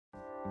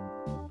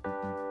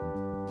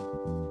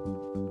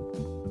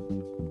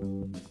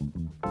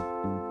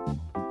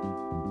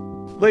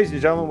Ladies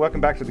and gentlemen,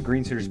 welcome back to the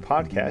Green Suiters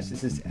podcast.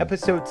 This is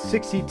episode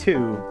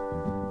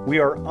 62. We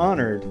are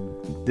honored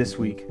this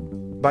week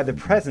by the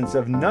presence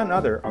of none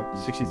other...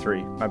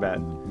 63, my bad.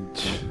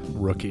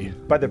 Rookie.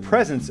 By the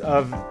presence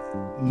of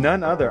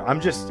none other. I'm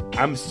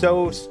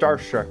so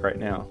starstruck right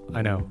now.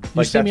 I know.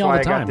 You see me all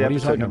the time. What are you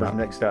talking about?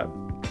 Next up.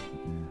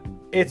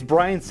 It's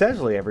Brian Sedge,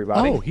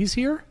 everybody. Oh, he's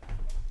here?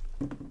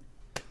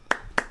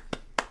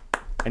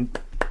 And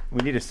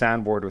we need a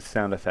soundboard with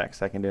sound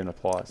effects. I can do an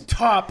applause.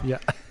 Top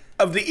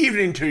of the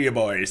evening to you,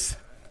 boys.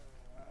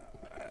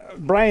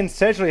 Brian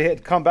Sedgley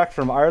had come back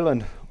from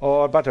Ireland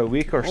about a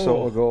week or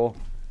so ago.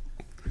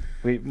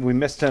 We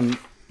missed him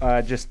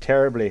just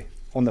terribly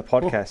on the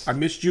podcast. I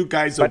missed you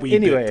guys a wee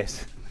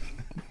anyways,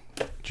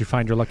 bit. Did you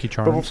find your lucky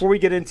charms? But before we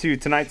get into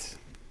tonight's...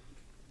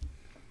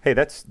 Hey,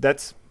 that's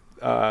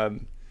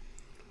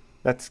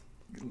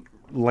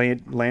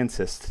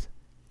Lancist.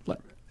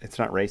 It's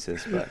not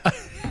racist, but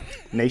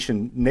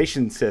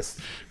nation-cist.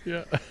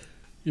 Yeah.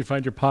 You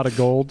find your pot of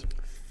gold.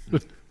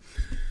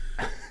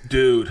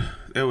 Dude,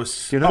 it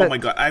was... my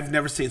God. I've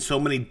never seen so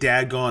many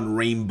daggone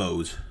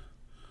rainbows.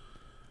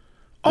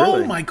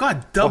 Really? Oh, my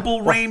God.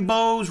 Double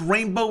rainbows.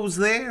 Rainbows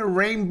there.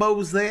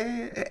 Rainbows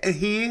there.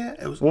 Here.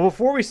 Well,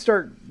 before we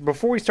start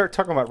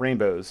talking about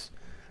rainbows,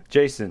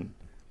 Jason,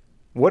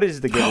 what is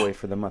the giveaway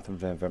for the month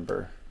of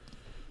November?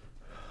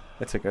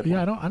 That's a good one.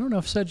 Yeah, I don't know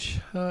if Sedge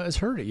has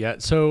heard it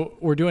yet. So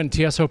we're doing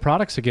TSO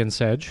products again,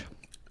 Sedge.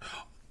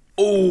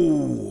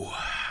 Oh,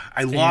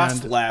 I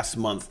lost last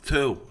month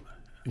too.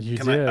 You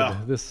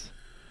did.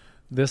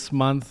 This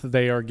month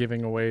they are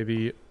giving away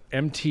the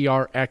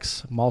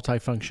MTRX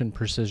multifunction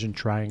precision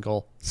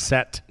triangle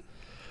set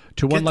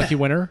to one lucky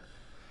winner.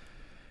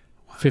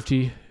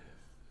 50,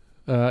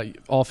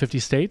 all 50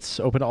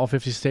 states, open to all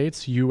 50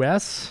 states,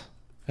 U.S.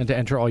 And to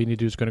enter, all you need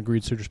to do is go to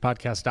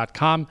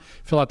greensuiterspodcast.com,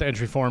 fill out the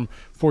entry form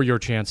for your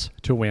chance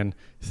to win.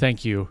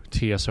 Thank you,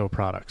 TSO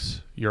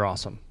Products. You're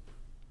awesome.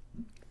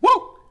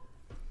 Woo!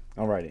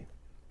 Alrighty.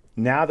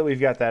 Now that we've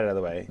got that out of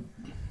the way.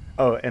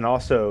 Oh, and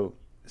also,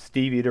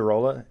 Steve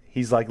Itarola,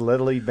 he's like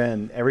literally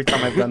been, every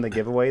time I've done the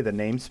giveaway, the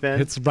name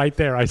spin. It's right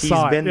there. I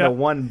saw it. He's been the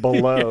one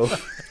below.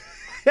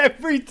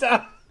 Every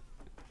time.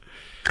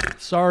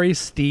 Sorry,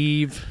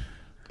 Steve.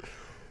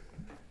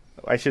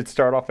 I should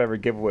start off every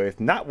giveaway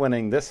with not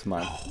winning this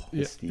month.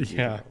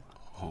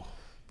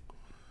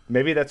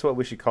 Maybe that's what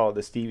we should call it,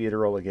 the Steve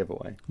Itarola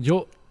giveaway.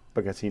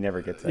 Because he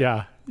never gets it.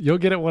 Yeah, you'll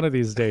get it one of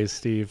these days,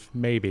 Steve.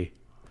 Maybe.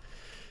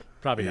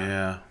 Probably not.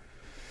 Yeah.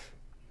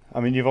 I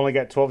mean, you've only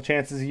got 12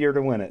 chances a year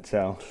to win it,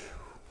 so.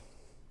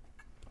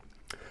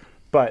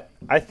 But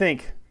I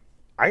think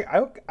I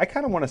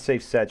kind of want to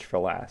save Sedge for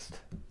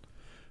last.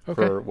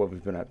 Okay. For what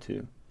we've been up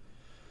to.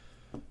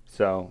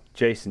 So,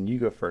 Jason, you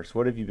go first.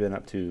 What have you been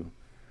up to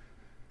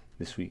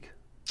this week?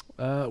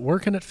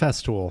 Working at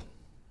Festool.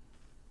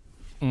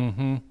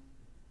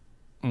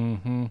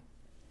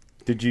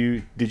 Did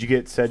you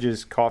get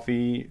Sedge's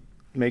coffee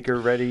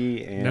maker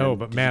ready? And no,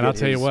 but man, I'll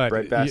tell you what.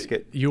 Bread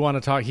basket? You want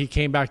to talk? He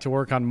came back to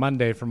work on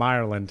Monday from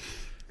Ireland,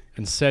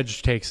 and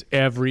Sedge takes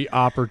every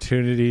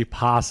opportunity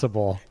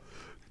possible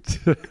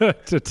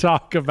to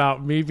talk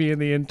about me being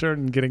the intern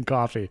and getting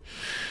coffee.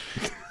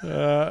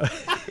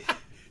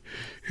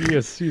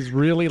 He's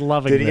really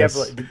loving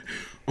this.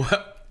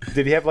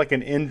 Did he have like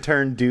an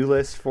intern do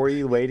list for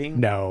you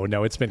waiting? No,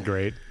 it's been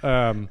great.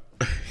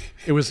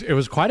 It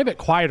was quite a bit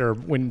quieter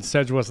when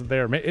Sedge wasn't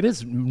there. It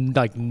is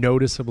like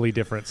noticeably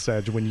different,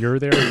 Sedge, when you're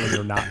there and when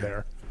you're not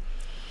there.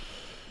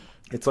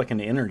 It's like an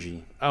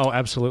energy. Oh,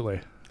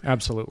 absolutely.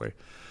 Absolutely.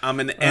 I'm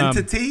an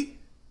entity?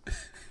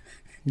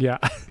 Yeah.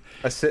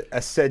 A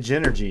Sedge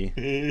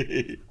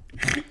energy.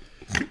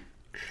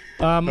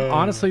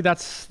 Honestly,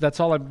 that's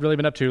all I've really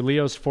been up to.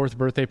 Leo's 4th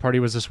birthday party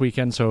was this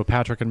weekend, so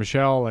Patrick and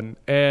Michelle and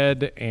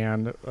Ed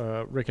and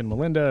Rick and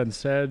Melinda and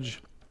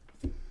Sedge,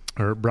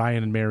 or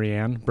Brian and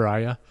Marianne,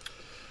 Bria,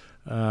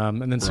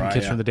 and then some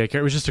kids from the daycare.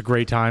 It was just a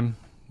great time.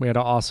 We had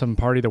an awesome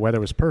party. The weather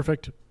was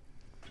perfect.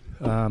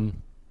 Got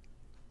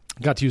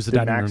to use the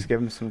dining room.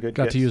 Give him some good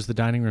Got gifts? to use the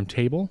dining room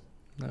table.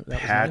 That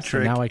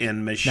Patrick was nice.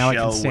 and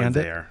Michelle were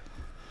there.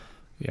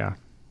 Yeah.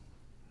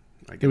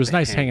 It was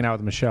nice hanging out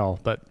with Michelle,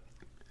 but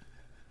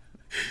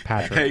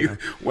Patrick. Hey,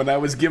 when I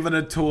was given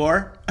a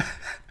tour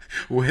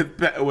with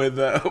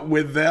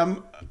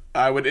them,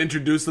 I would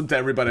introduce them to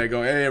everybody. I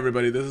go, "Hey,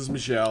 everybody, this is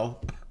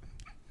Michelle."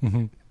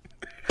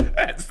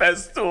 At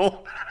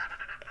Festool.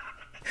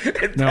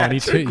 No, and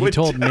he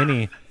told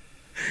Minnie.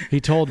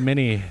 He told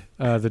Minnie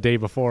the day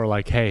before,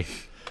 like, "Hey,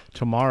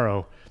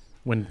 tomorrow,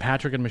 when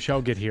Patrick and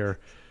Michelle get here,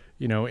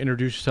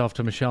 introduce yourself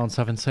to Michelle and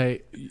stuff, and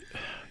say,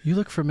 you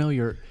look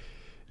familiar.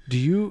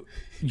 You're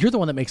the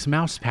one that makes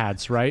mouse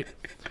pads, right?"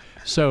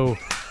 So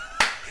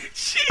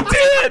she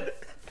did.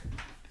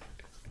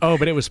 Oh,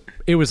 but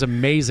it was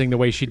amazing the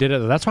way she did it.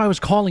 That's why I was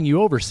calling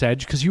you over,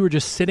 Sedge, because you were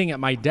just sitting at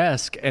my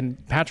desk, and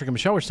Patrick and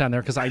Michelle were standing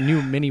there because I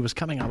knew Minnie was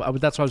coming.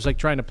 That's why I was like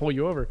trying to pull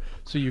you over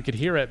so you could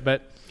hear it.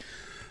 But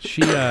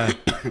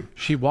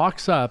she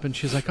walks up and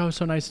she's like, "Oh,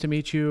 so nice to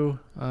meet you.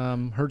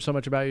 Heard so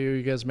much about you.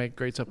 You guys make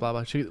great stuff, blah,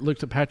 blah." She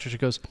looked at Patrick. She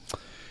goes,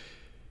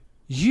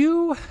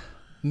 "You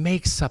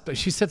make something."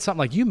 She said something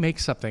like, "You make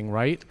something,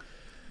 right?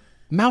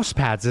 Mouse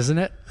pads, isn't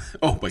it?"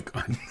 Oh my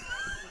God.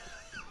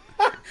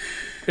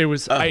 It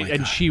was,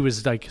 and she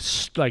was like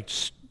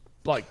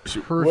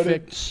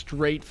perfect,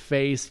 straight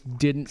face,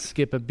 didn't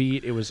skip a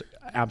beat. It was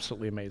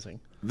absolutely amazing.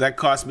 That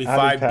cost me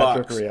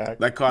 $5.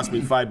 That cost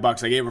me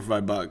 $5. I gave her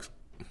 $5.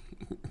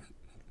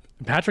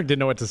 Patrick didn't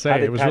know what to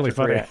say. It was really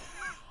funny.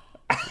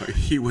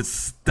 He was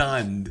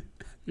stunned.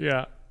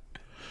 Yeah.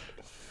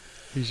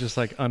 He's just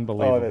like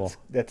unbelievable. Oh,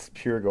 that's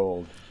pure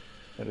gold.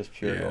 That is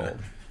pure gold.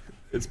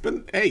 It's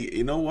been, hey,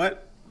 you know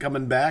what?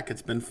 Coming back,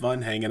 it's been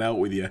fun hanging out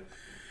with you.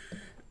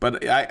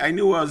 But I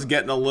knew I was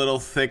getting a little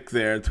thick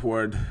there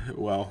toward,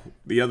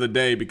 the other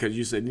day because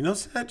you said,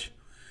 Sedge,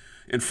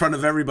 in front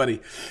of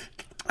everybody,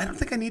 I don't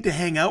think I need to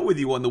hang out with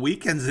you on the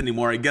weekends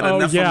anymore. I get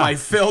enough of my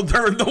fill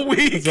during the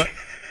week.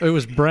 It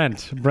was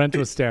Brent. Brent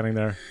was standing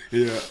there.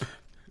 Yeah.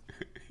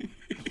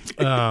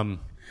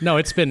 No,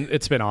 it's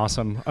been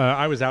awesome.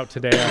 I was out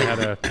today. I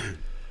had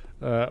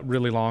a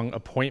really long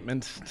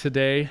appointment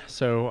today,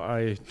 so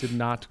I did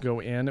not go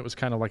in. It was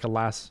kind of like a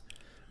last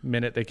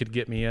minute they could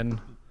get me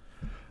in.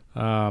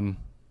 So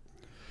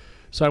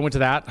I went to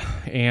that,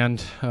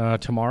 and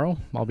tomorrow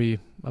I'll be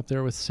up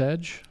there with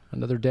Sedge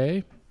another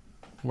day.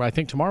 Well, I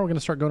think tomorrow we're going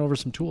to start going over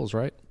some tools,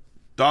 right?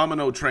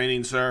 Domino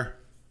training, sir.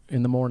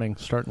 In the morning,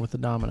 starting with the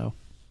domino.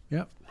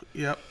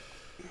 Yep.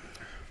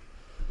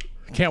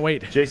 Can't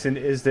wait. Jason,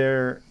 is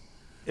there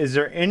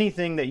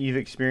anything that you've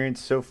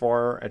experienced so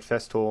far at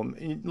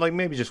Festool, like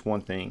maybe just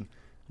one thing,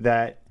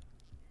 that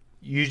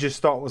you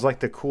just thought was like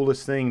the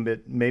coolest thing,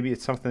 but maybe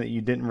it's something that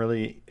you didn't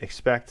really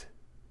expect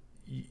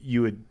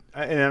you would,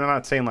 and I'm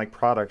not saying like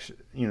products,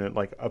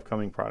 like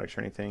upcoming products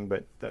or anything,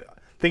 but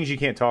things you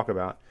can't talk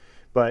about.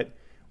 But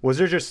was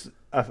there just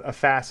a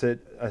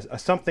facet,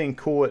 something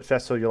cool at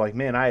Festool? You're like,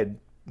 man, I had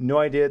no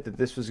idea that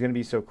this was going to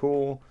be so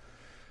cool.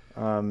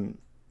 Like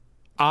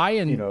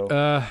a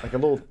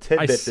little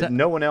tidbit that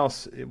no one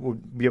else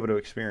would be able to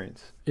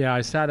experience. Yeah,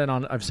 I've sat in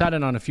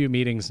on a few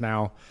meetings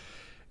now,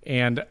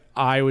 and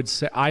I would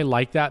say I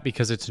like that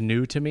because it's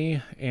new to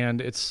me, and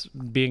it's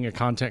being a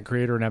content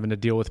creator and having to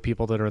deal with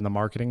people that are in the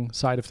marketing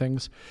side of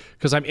things,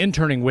 because I'm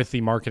interning with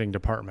the marketing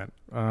department.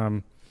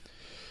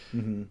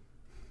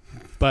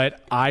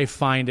 But I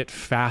find it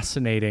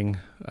fascinating,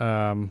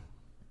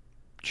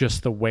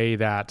 just the way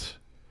that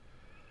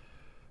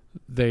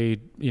they,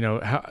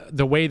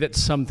 the way that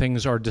some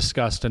things are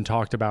discussed and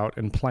talked about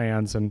in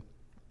plans, and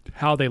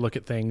how they look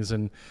at things,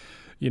 and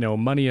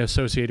money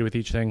associated with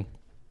each thing.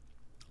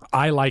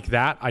 I like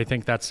that. I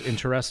think that's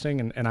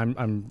interesting, and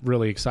I'm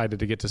really excited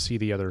to get to see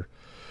the other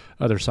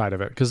side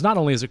of it, because not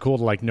only is it cool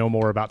to like know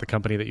more about the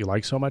company that you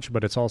like so much,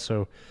 but it's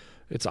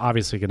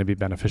obviously going to be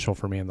beneficial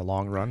for me in the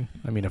long run.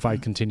 I mean, if I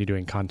continue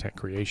doing content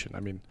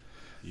creation,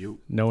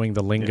 knowing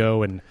the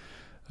lingo and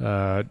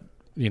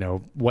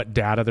what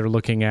data they're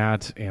looking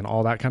at and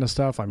all that kind of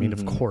stuff.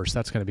 Of course,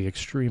 that's going to be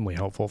extremely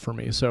helpful for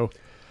me. So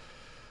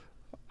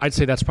I'd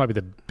say that's probably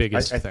the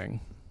biggest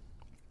thing.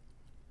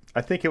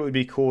 I think it would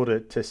be cool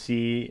to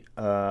see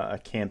a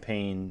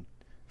campaign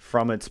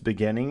from its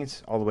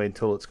beginnings all the way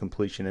until its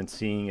completion, and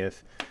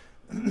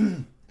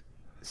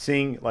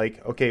seeing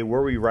like, okay,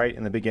 were we right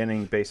in the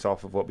beginning based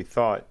off of what we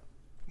thought?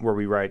 Were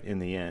we right in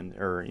the end,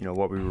 or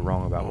what we were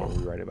wrong about, what were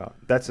we right about?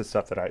 That's the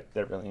stuff that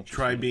really interests me.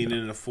 Try being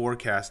in a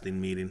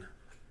forecasting meeting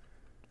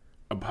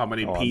of how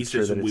many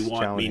pieces we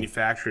want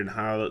manufactured and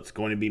how it's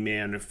going to be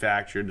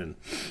manufactured. And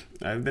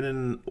I've been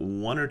in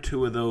one or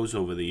two of those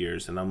over the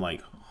years, and I'm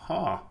like,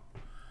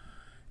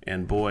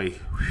 and boy,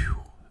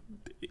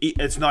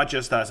 it's not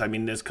just us.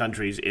 This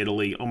country's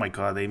Italy. Oh my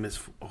God,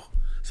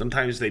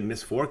 sometimes they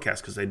miss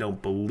forecasts because they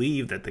don't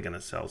believe that they're going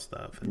to sell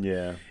stuff.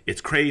 And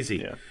it's crazy.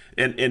 Yeah.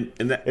 And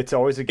that, it's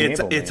always a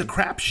gamble. It's a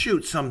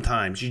crapshoot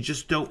sometimes. You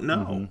just don't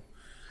know.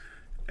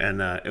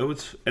 And it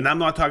was, and I'm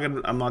not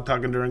talking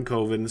during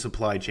COVID and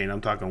supply chain.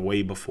 I'm talking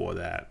way before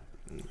that,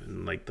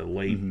 in like the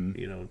late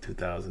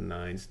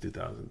 2009s,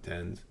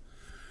 2010s.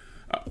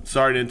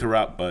 Sorry to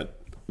interrupt, but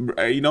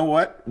you know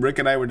what? Rick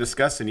and I were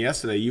discussing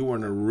yesterday. You were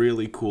in a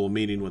really cool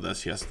meeting with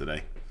us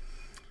yesterday.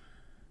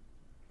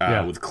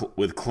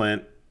 With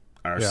Clint,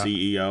 our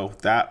CEO.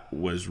 That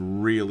was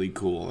really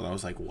cool, and I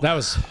was like, wow.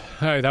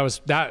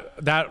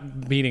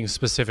 That meeting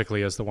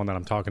specifically is the one that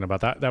I'm talking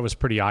about. That was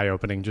pretty eye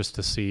opening just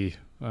to see.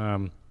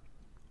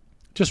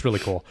 Just really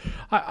cool.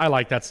 I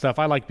like that stuff.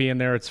 I like being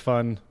there. It's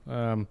fun.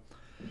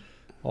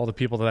 All the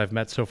people that I've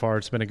met so far,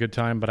 it's been a good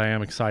time. But I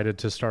am excited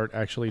to start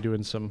actually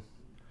doing some,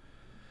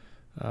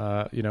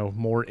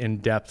 more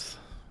in-depth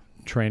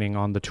training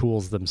on the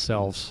tools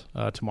themselves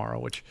tomorrow,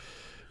 which.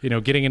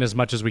 Getting in as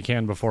much as we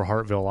can before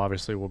Hartville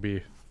obviously will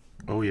be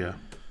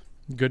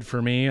good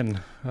for me, and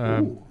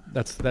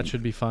that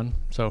should be fun.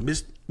 So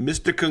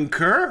Mr.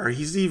 Concur,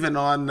 he's even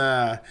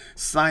on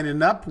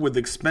signing up with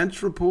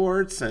expense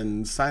reports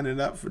and signing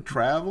up for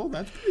travel.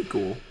 That's pretty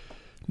cool.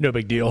 No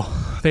big deal.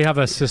 They have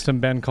a system,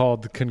 Ben,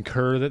 called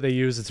Concur that they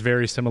use. It's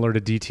very similar to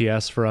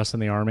DTS for us in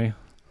the Army.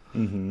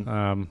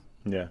 Mm-hmm.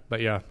 Yeah. But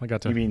yeah, I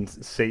got to. You mean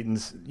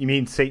Satan's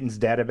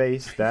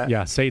database? That?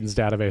 Yeah, Satan's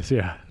database.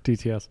 Yeah,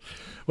 DTS.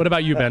 What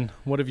about you, Ben?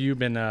 What have you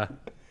been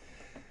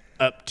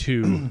up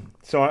to?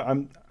 So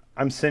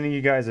I'm sending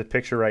you guys a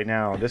picture right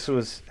now. This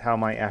was how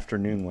my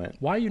afternoon went.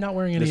 Why are you not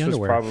wearing any this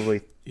underwear? Was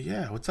probably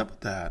what's up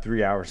with that?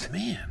 3 hours.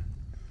 Man,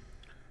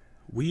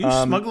 were you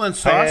smuggling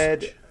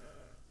sausage?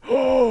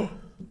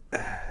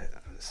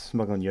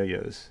 Smuggling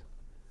yo-yos.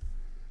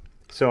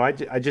 So I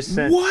just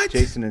sent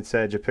Jason and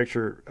Sedge a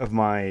picture of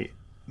my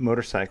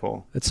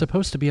motorcycle. It's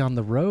supposed to be on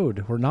the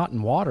road. We're not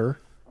in water.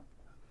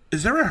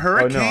 Is there a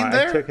hurricane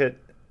there?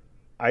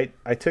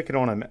 I took it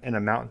on a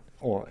mountain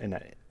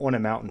on a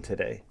mountain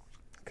today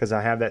because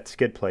I have that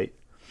skid plate.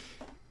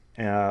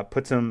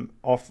 Put some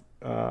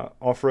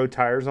off-road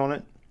tires on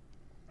it,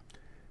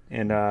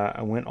 and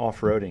I went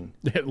off-roading.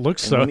 It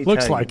looks so. It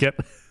looks like it.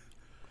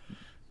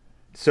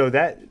 So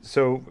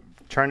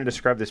trying to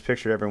describe this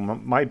picture to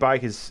everyone, my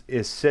bike is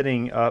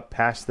sitting up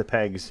past the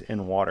pegs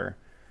in water,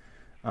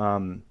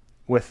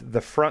 with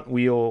the front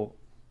wheel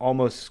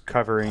almost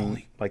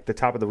covering, like the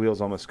top of the wheel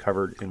is almost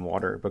covered in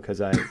water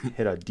because I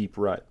hit a deep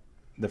rut.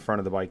 The front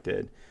of the bike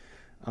did,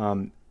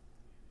 and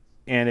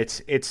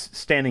it's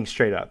standing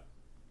straight up,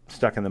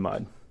 stuck in the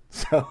mud.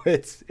 So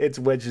it's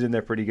wedged in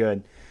there pretty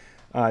good.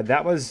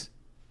 That was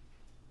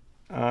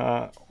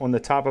on the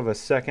top of a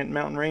second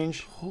mountain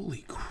range.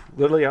 Holy crap.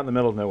 Literally out in the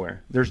middle of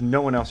nowhere. There's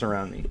no one else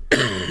around me.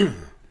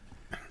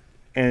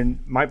 And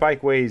my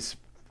bike weighs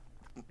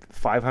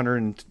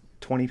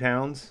 520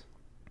 pounds.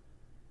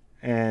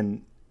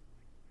 And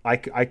I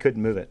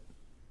couldn't move it.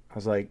 I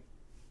was like,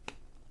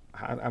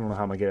 I don't know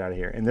how I'm going to get out of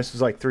here. And this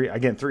was like 3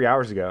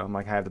 hours ago. I'm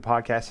like, I have the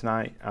podcast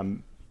tonight.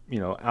 I'm,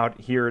 out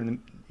here and,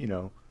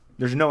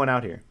 there's no one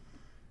out here.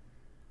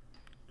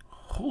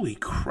 Holy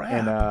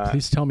crap. And,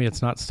 please tell me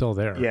it's not still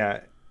there.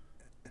 Yeah.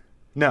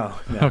 No.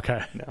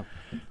 Okay. No.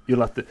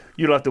 You'll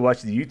have to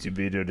watch the YouTube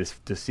video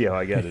to see how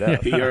I got it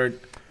out.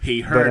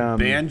 He heard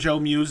banjo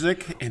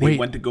music and he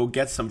went to go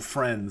get some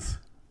friends.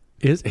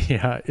 Is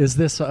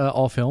this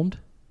all filmed?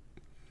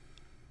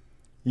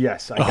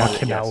 Yes, I got it. I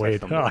cannot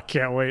wait. I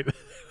can't wait.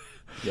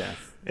 Yeah,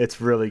 it's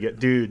really good,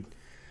 dude.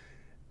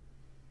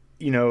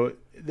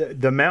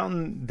 The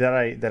mountain that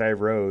I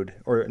rode,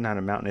 or not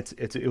a mountain,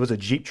 it was a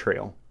Jeep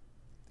trail.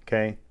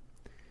 Okay,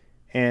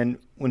 and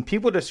when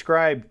people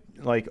describe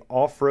like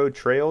off-road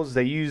trails,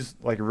 they use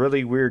like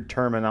really weird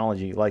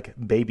terminology like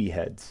baby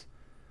heads,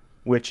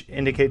 which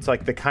indicates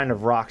like the kind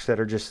of rocks that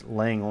are just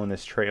laying on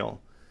this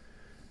trail.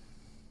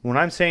 When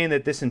I'm saying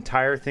that this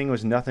entire thing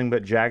was nothing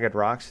but jagged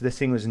rocks, this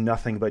thing was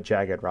nothing but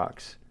jagged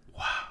rocks.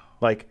 Wow.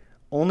 Like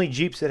only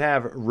Jeeps that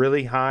have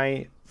really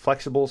high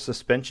flexible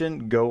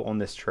suspension go on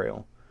this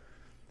trail.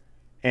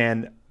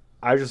 And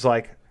I was just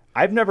like,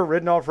 I've never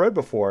ridden off-road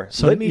before.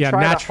 So let me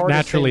try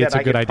naturally it's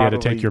a good idea to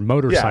take your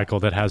motorcycle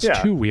that has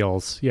two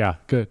wheels. Yeah,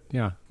 good.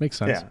 Yeah, makes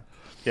sense.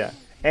 Yeah.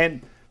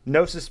 And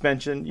no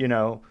suspension,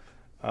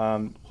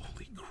 Holy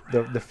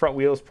crap. The front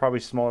wheel is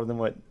probably smaller than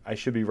what I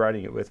should be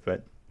riding it with,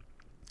 but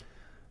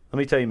let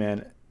me tell you,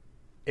 man,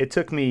 it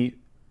took me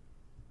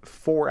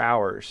 4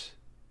 hours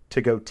to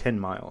go 10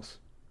 miles.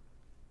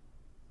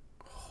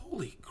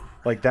 Holy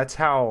crap. Like, that's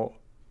how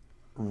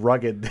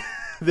rugged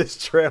this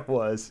trail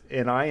was.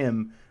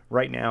 And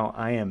right now,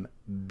 I am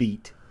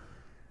beat.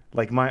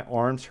 Like, my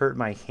arms hurt,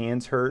 my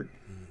hands hurt,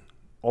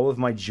 all of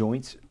my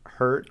joints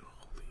hurt.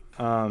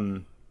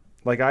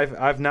 Like,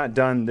 I've not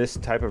done this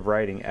type of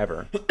riding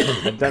ever.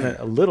 I've done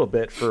it a little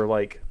bit for,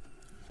 like,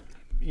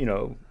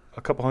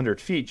 a couple 100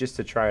 feet just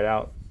to try it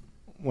out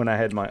when I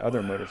had my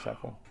other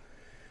motorcycle.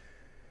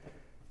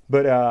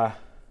 But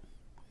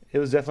it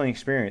was definitely an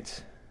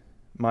experience.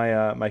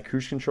 My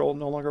cruise control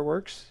no longer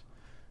works.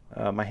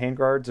 My hand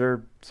guards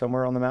are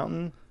somewhere on the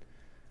mountain.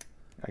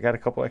 I got a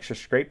couple extra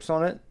scrapes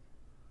on it.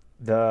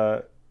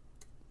 The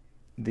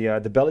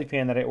belly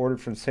pan that I ordered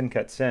from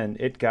Sincut Sen,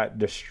 it got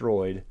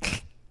destroyed.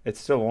 It's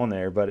still on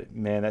there, but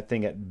man, that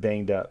thing got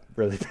banged up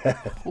really bad.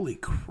 Holy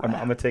crap. I'm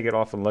gonna take it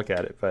off and look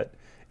at it, but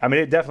I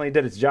mean, it definitely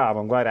did its job.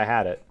 I'm glad I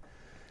had it.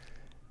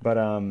 But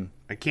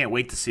I can't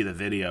wait to see the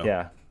video.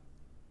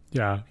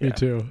 Yeah, me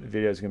too. The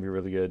video is gonna be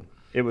really good.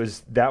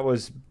 That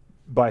was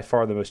by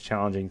far the most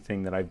challenging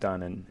thing that I've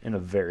done in a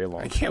very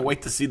long time. I can't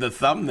wait to see the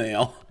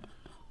thumbnail.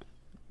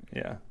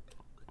 Yeah.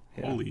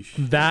 Holy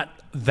shit.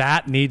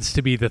 That needs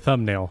to be the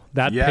thumbnail.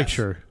 That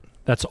picture.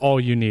 That's all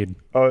you need.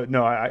 Oh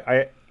no,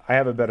 I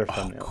have a better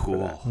thumbnail.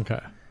 Cool. Okay.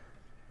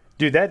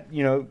 Dude, that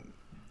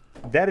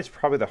is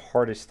probably the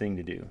hardest thing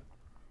to do,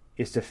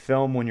 is to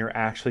film when you're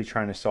actually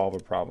trying to solve a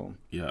problem.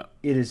 Yeah.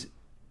 It is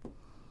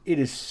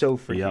so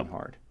freaking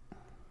hard.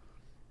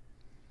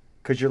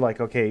 Because you're like,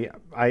 okay,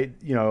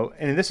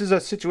 and this is a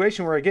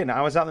situation where, again,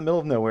 I was out in the middle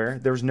of nowhere.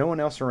 There was no one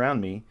else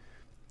around me.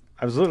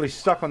 I was literally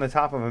stuck on the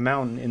top of a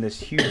mountain in this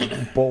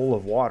huge bowl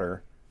of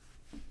water,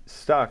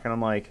 stuck. And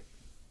I'm like,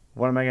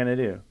 what am I going to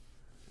do?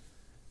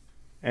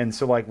 And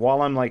so, like,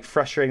 while I'm, like,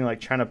 frustrating, like,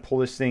 trying to pull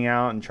this thing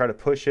out and try to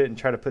push it and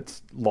try to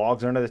put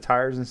logs under the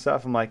tires and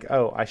stuff, I'm like,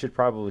 oh, I should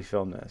probably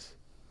film this.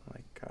 I'm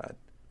like, God.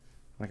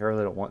 Like, I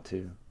really don't want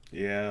to.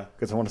 Yeah.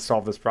 Because I want to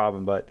solve this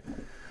problem, but,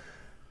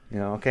 you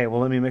know, okay,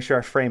 well, let me make sure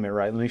I frame it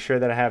right. Let me make sure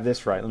that I have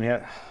this right. Let me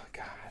have, oh,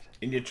 God.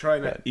 And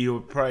you're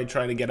probably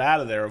trying to get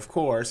out of there, of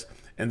course.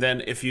 And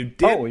then if you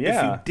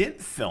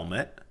didn't film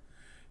it,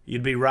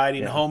 you'd be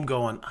riding home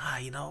going,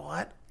 you know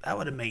what? That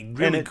would have made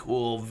really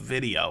cool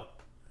video.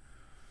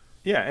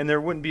 Yeah, and there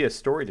wouldn't be a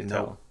story to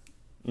tell,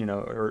 you know,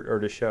 or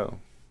to show.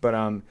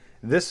 But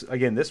this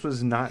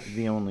was not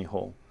the only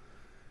hole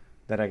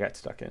that I got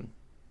stuck in.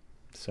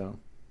 So,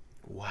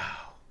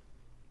 wow,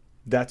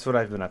 that's what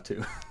I've been up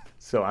to.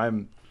 So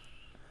I'm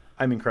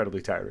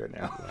incredibly tired right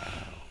now.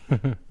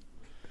 Wow,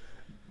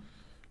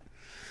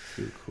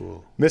 too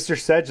cool, Mr.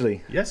 Sedgley.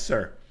 Yes,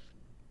 sir.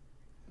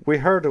 We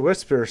heard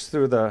whispers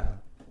through the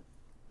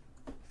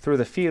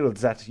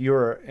fields that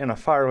you're in a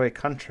faraway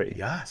country.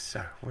 Yes,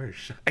 sir.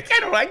 I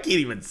can't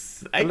even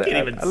say a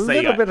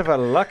little bit of a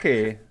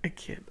lucky. I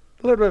can't.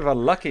 A little bit of a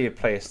lucky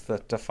place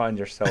to find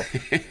yourself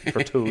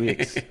for 2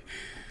 weeks.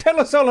 Tell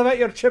us all about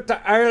your trip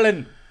to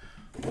Ireland.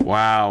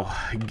 Wow,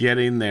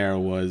 getting there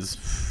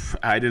was.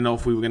 I didn't know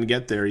if we were going to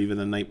get there even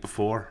the night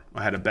before.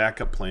 I had a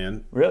backup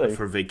plan. Really?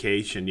 For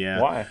vacation.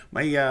 Yeah. Why?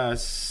 My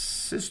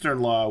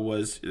sister-in-law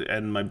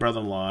and my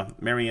brother-in-law,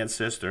 Mary Ann's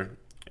sister,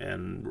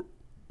 and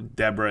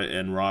Deborah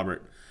and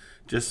Robert,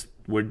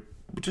 we're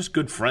just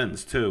good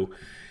friends too.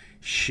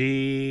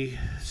 She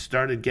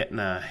started getting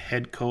a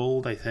head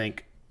cold, I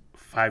think,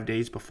 5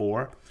 days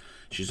before.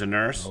 She's a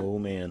nurse. Oh,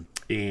 man.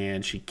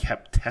 And she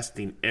kept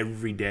testing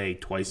every day,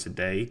 twice a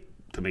day,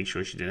 to make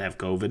sure she didn't have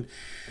COVID.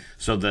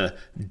 So the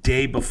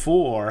day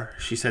before,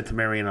 she said to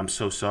Marianne, I'm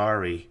so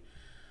sorry,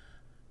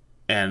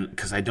 and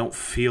because I don't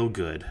feel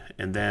good.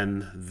 And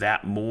then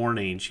that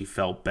morning, she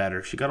felt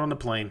better. She got on the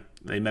plane.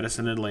 They met us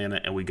in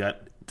Atlanta, and we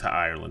got to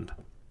Ireland.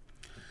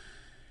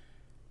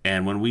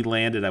 And when we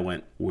landed, I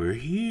went, we're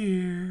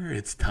here.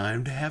 It's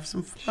time to have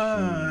some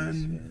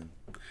fun.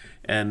 Jeez,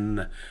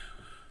 and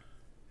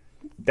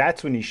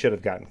that's when you should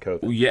have gotten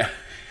COVID. Yeah.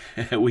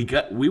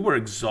 we were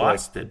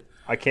exhausted.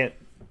 Like,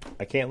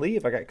 I can't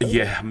leave. I got COVID.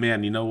 Yeah,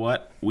 man, you know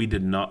what? We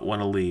did not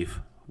want to leave.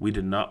 We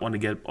did not want to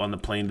get on the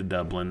plane to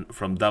Dublin,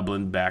 from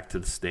Dublin back to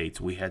the States.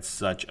 We had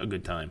such a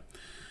good time.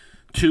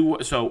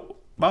 So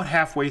about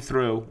halfway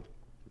through,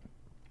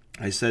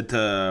 I said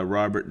to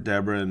Robert,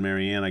 Deborah, and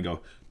Marianne, I go,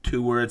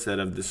 2 words that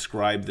have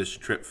described this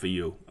trip for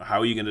you.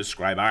 How are you going to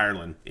describe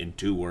Ireland in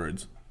 2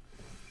 words?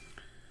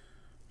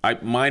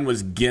 Mine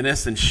was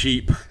Guinness and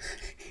sheep.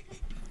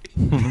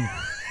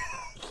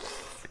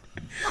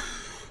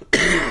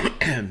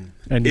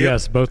 And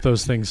yes, both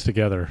those things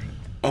together.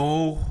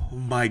 Oh,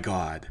 my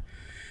God.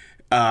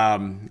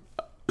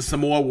 Some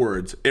more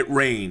words. It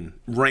rained.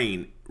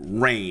 It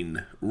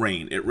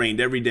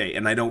rained every day,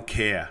 and I don't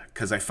care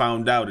because I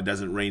found out it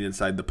doesn't rain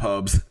inside the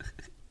pubs.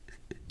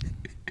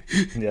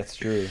 That's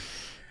true.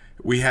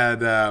 We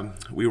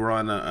were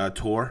on a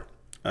tour,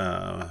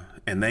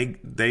 and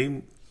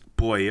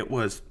it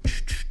was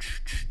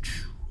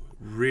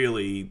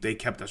really, they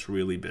kept us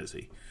really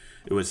busy.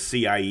 It was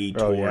CIE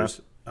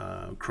tours,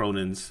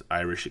 Cronin's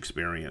Irish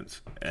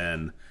Experience,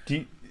 and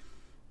it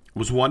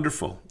was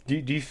wonderful. Do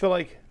you feel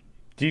like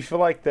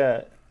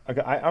that?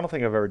 I don't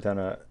think I've ever done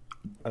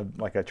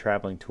a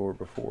traveling tour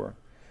before.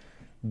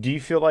 Do you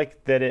feel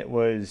like that it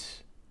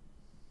was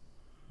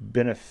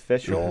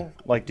beneficial?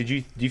 Mm-hmm. Like, do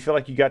you feel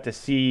like you got to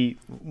see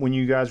when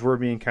you guys were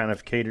being kind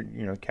of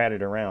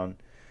catted around?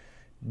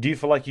 Do you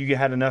feel like you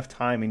had enough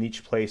time in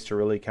each place to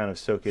really kind of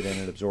soak it in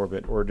and absorb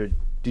it, or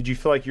did you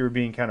feel like you were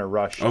being kind of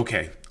rushed?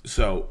 Okay,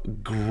 so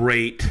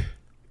great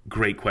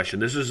question.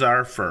 This is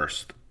our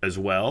first as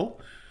well,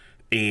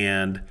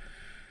 and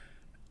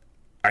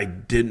I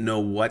didn't know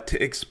what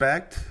to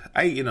expect.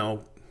 I don't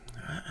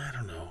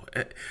know.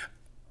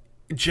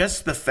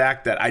 Just the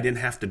fact that I didn't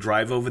have to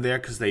drive over there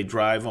because they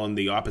drive on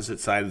the opposite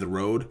side of the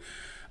road,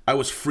 I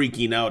was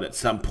freaking out at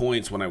some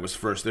points when I was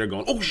first there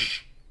going, oh,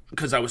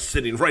 because I was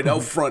sitting right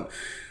out front.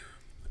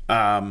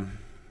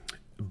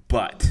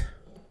 But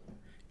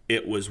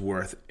it was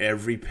worth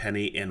every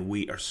penny, and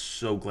we are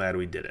so glad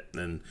we did it.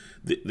 And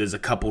there's a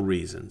couple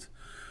reasons.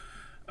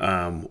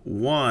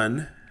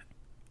 One,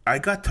 I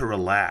got to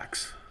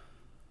relax.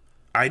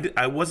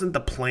 I wasn't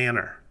the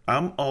planner.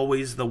 I'm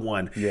always the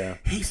one. Yeah.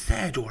 Hey,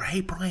 Sedge, or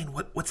hey, Brian,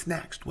 what's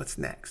next? What's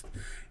next?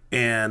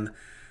 And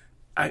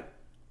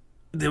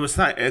there was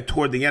time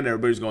toward the end,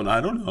 everybody's going,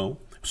 I don't know.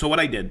 So what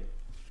I did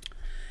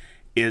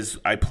is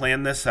I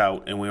planned this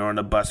out, and we were on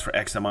a bus for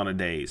X amount of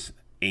days.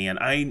 And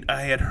I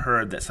had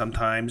heard that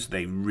sometimes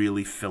they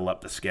really fill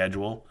up the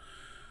schedule.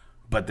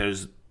 But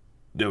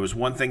there was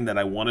one thing that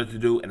I wanted to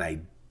do, and I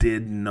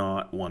did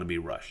not want to be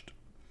rushed.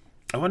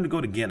 I wanted to go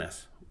to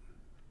Guinness.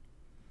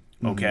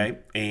 Okay?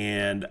 Mm-hmm.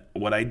 And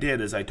what I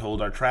did is I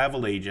told our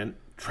travel agent,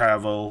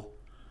 Travel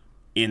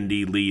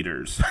Indie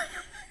Leaders,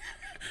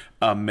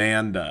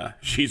 Amanda.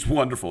 She's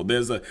wonderful.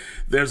 There's a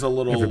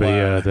little...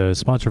 Everybody, the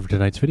sponsor for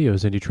tonight's video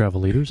is Indie Travel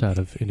Leaders out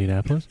of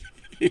Indianapolis.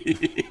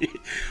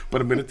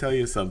 But I'm going to tell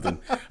you something.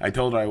 I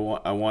told her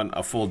I want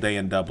a full day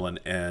in Dublin,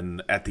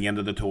 and at the end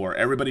of the tour,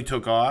 everybody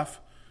took off.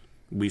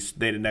 We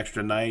stayed an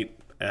extra night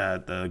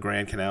at the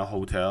Grand Canal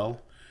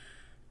Hotel,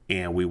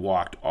 and we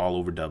walked all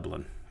over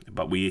Dublin.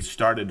 But we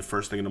started the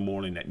first thing in the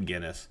morning at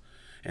Guinness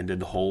and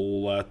did the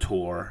whole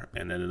tour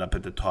and ended up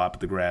at the top of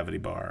the Gravity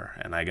Bar.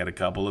 And I got a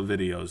couple of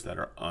videos that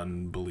are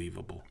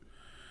unbelievable.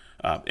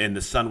 And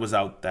the sun was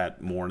out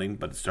that morning,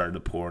 but it started to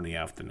pour in the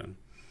afternoon.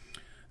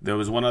 There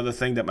was one other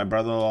thing that my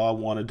brother-in-law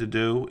wanted to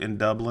do in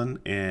Dublin,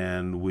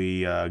 and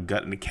we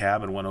got in a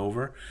cab and went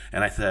over.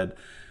 And I said,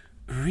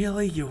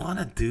 "Really, you want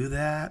to do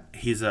that?"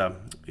 He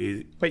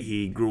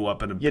grew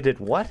up in a. You did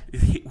what?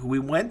 We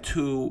went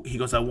to. He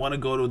goes, "I want to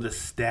go to the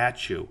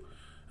statue,"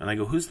 and I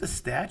go, "Who's the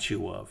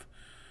statue of?"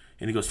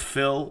 And he goes,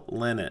 "Phil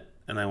Lynott."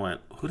 And I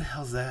went, "Who the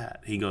hell's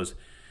that?" He goes,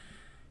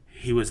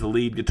 "He was the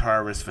lead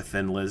guitarist for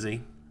Thin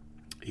Lizzy.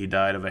 He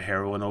died of a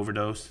heroin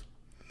overdose."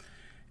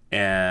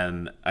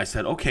 And I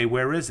said, "Okay,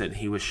 where is it?"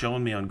 He was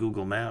showing me on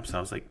Google Maps. I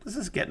was like, "Let's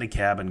just get in a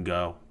cab and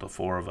go." The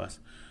four of us.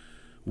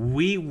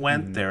 We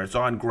went there. It's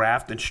on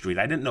Grafton Street.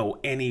 I didn't know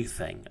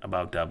anything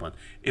about Dublin.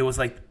 It was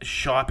like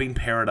shopping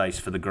paradise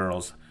for the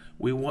girls.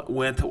 We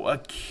went to a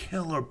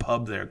killer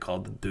pub there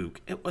called the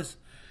Duke.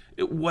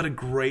 What a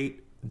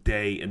great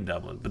day in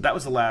Dublin. But that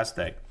was the last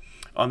day.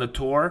 On the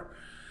tour,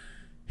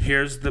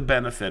 here's the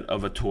benefit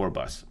of a tour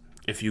bus.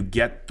 If you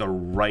get the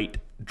right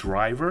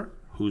driver,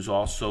 who's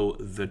also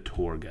the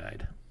tour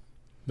guide.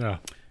 Yeah.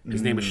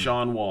 His name is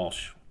Sean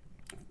Walsh.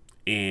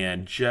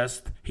 And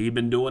he'd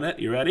been doing it.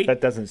 You ready?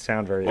 That doesn't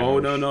sound very Irish. Oh,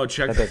 no.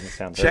 That doesn't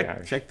sound very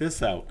Irish. Check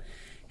this out.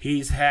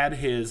 He's had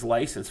his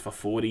license for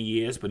 40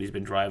 years, but he's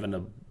been driving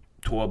a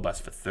tour bus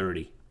for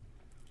 30.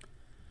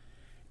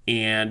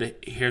 And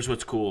here's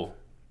what's cool.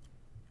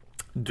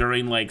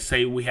 During,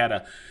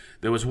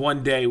 there was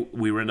one day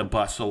we were in a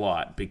bus a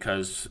lot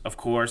because, of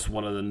course,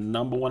 one of the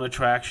number one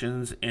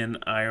attractions in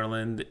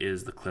Ireland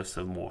is the Cliffs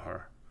of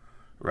Moher,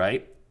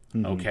 right?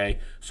 Mm-hmm. Okay,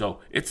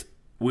 so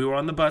we were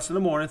on the bus in the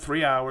morning,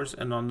 3 hours,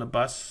 and on the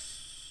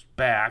bus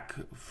back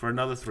for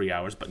another 3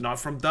 hours, but not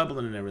from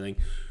Dublin and everything.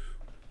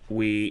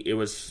 We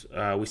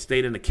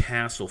stayed in a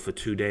castle for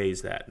 2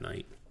 days that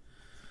night.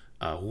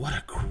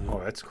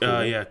 That's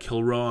cool. Yeah,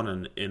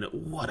 Kilronan, and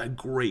what a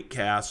great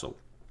castle.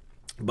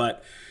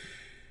 But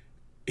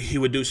he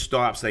would do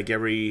stops like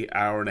every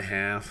hour and a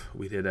half.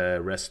 We did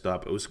a rest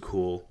stop. It was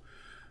cool.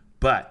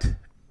 But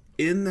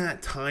in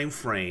that time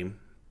frame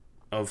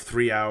of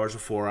 3 hours or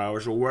 4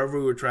 hours or wherever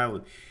we were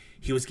traveling,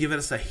 he was giving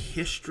us a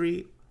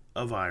history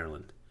of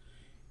Ireland.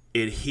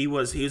 And he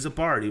was a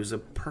bard. He was a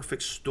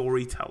perfect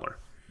storyteller.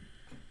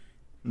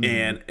 Mm-hmm.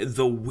 And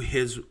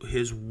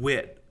his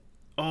wit,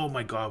 oh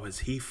my God, was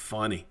he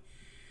funny.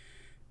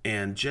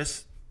 And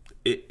just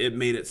it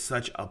made it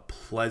such a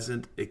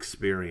pleasant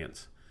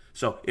experience.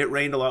 So it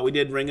rained a lot. We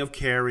did Ring of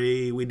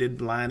Kerry. We did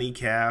Blarney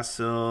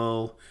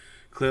Castle,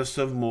 Cliffs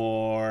of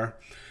Moher.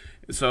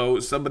 So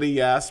somebody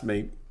asked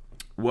me,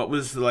 what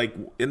was like,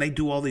 and they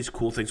do all these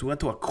cool things. We went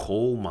to a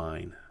coal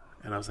mine.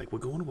 And I was like, we're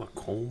going to a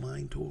coal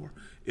mine tour?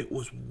 It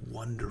was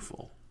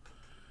wonderful.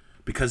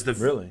 Because the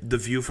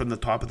view from the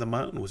top of the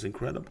mountain was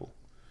incredible.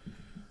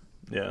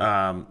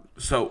 Yeah.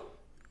 So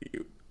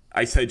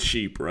I said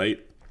sheep,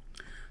 right?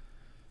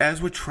 As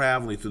we're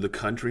traveling through the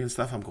country and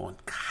stuff, I'm going,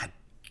 God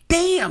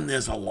damn,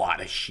 there's a lot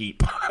of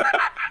sheep.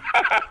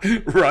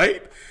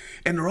 Right?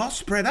 And they're all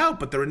spread out,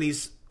 but they're in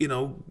these,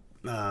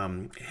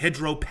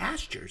 hedgerow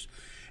pastures.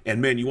 And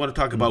man, you want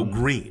to talk about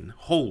green.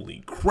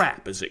 Holy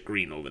crap, is it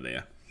green over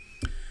there.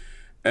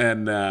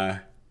 And I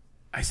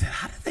said,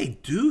 how do they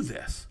do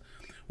this?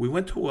 We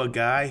went to a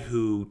guy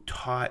who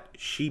taught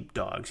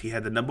sheepdogs. He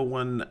had the number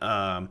one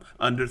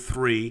under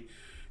 3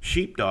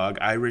 sheepdog,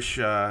 Irish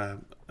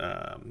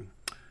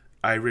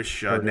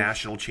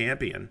national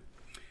champion.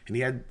 And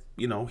he had,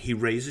 he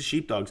raises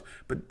sheepdogs.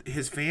 But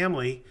his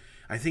family,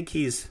 I think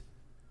he's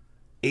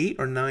 8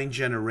 or 9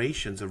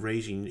 generations of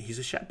raising. He's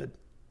a shepherd.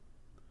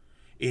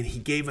 And he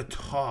gave a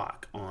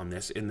talk on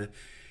this. And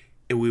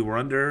we were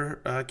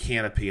under a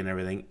canopy and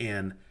everything.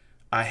 And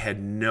I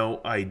had no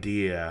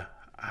idea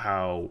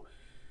how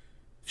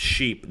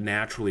sheep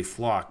naturally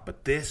flock.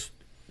 But this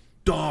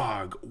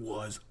dog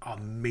was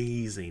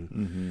amazing.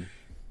 Mm-hmm.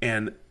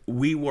 And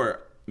we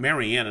were...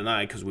 Marianne and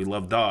I, because we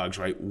love dogs,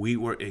 right? We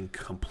were in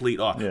complete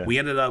awe. Yeah. We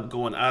ended up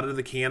going out of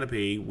the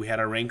canopy. We had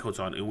our raincoats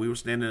on, and we were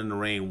standing in the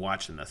rain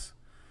watching this.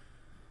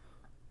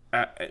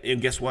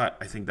 And guess what?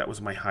 I think that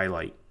was my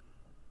highlight.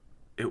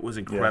 It was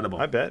incredible.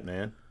 Yeah, I bet,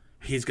 man.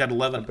 He's got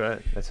 11. I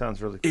bet. That sounds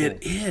really cool. It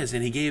is,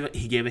 and he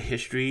gave a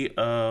history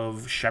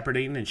of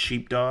shepherding and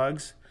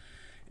sheepdogs,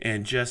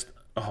 and just,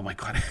 oh my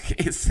God,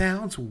 it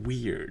sounds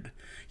weird.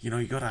 You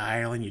go to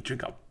Ireland, you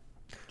drink a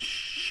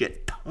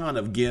shit ton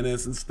of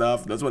Guinness and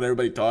stuff. That's what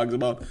everybody talks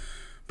about.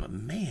 But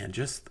man,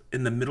 just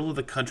in the middle of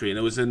the country, and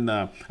it was in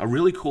a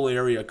really cool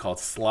area called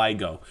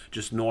Sligo,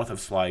 just north of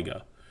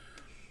Sligo.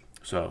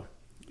 So,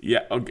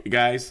 yeah, okay,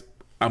 guys,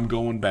 I'm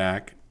going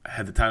back. I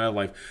had the time of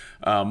my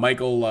life.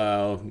 Michael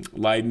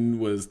Leiden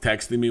was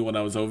texting me when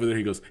I was over there.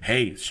 He goes,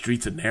 "Hey,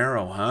 streets are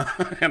narrow, huh?"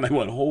 And I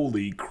went,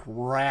 "Holy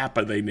crap,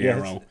 are they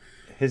narrow?"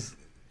 Yeah,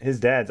 his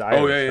dad's Irish.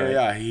 Oh yeah, right?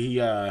 yeah. He,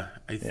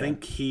 I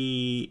think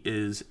he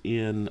is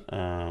in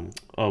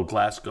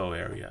Glasgow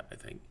area. I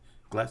think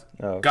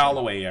okay.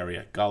 Galloway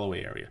area,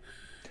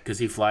 because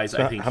he flies.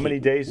 So I think how many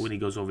days when he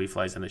goes over, he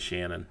flies into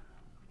Shannon.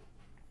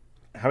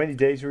 How many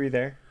days were you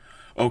there?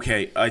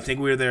 Okay, I think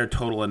we were there a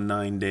total of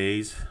 9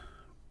 days.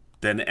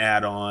 Then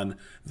add on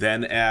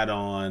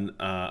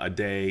a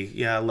day.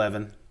 Yeah,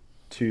 11.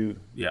 2.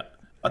 Yeah.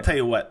 I'll tell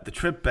you what, the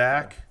trip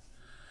back,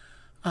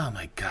 oh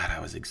my God, I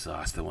was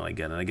exhausted when I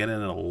get in. I get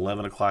in at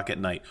 11 o'clock at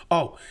night.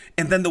 Oh,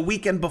 and then the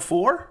weekend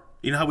before,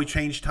 you know how we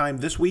changed time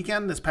this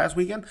past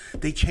weekend?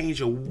 They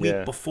changed a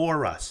week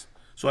before us.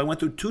 So I went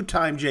through 2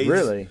 time changes.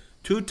 Really?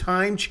 2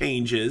 time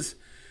changes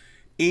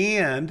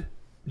and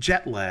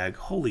jet lag.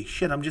 Holy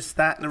shit, I'm just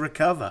starting to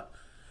recover.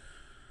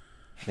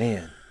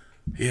 Man.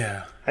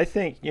 Yeah. I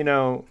think, I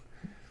know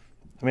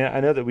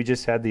that we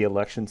just had the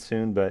election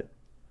soon, but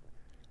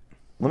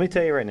let me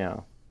tell you right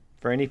now,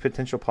 for any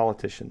potential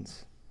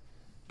politicians,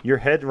 your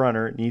head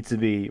runner needs to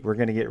be, we're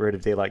going to get rid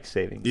of daylight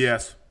savings.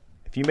 Yes.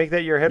 If you make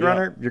that your head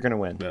runner, you're going to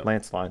win. Yep.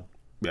 Landslide.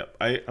 Yep.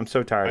 I'm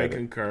so tired of it. I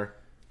concur.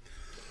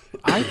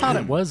 I thought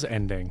it was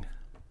ending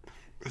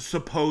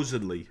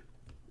Supposedly.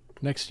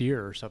 next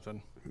year or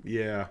something.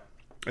 Yeah.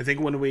 I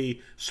think when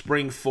we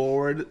spring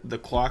forward, the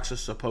clocks are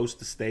supposed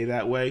to stay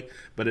that way,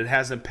 but it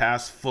hasn't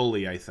passed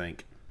fully, I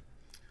think.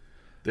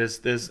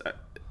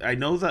 I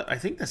know that, I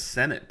think the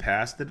Senate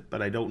passed it,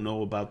 but I don't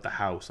know about the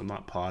House. I'm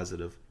not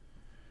positive.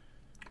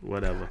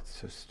 Whatever. God,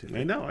 so stupid.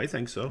 I know, I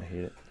think so. I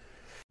hate it.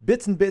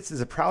 Bits and Bits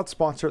is a proud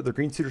sponsor of the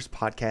Green Suiters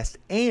podcast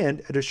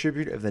and a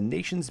distributor of the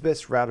nation's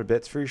best router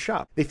bits for your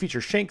shop. They feature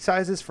shank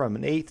sizes from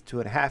 1/8 to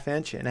 1/2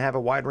 inch and have a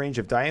wide range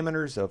of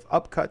diameters of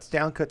upcuts,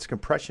 downcuts,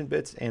 compression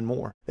bits, and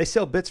more. They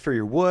sell bits for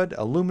your wood,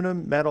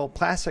 aluminum, metal,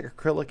 plastic,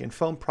 acrylic, and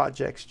foam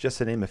projects, just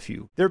to name a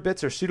few. Their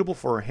bits are suitable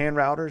for hand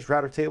routers,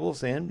 router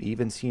tables, and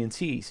even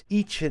CNCs.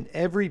 Each and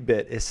every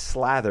bit is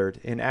slathered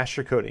in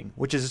Astra coating,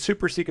 which is a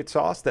super secret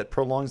sauce that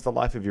prolongs the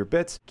life of your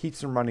bits,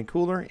 keeps them running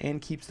cooler, and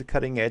keeps the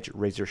cutting edge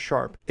razor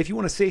sharp. If you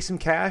want to save some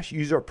cash,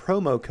 use our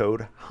promo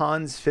code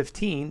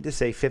HANS15 to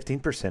save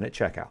 15% at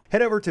checkout.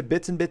 Head over to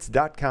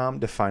bitsandbits.com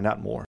to find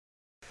out more.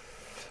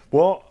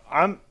 Well,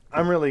 I'm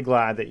really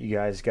glad that you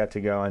guys got to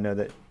go. I know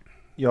that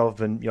y'all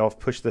have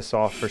pushed this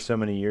off for so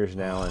many years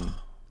now, and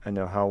I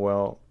know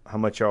how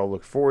much y'all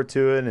look forward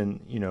to it,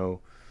 and you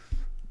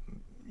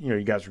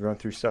guys were going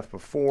through stuff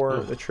before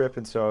the trip,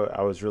 and so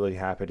I was really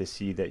happy to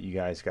see that you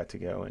guys got to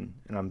go, and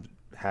I'm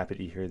happy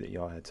to hear that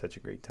y'all had such a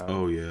great time.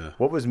 Oh yeah.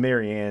 What was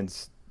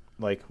Marianne's?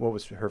 What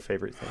was her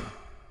favorite thing?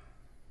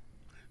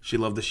 She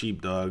loved the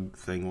sheepdog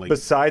thing.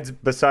 Besides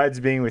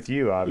being with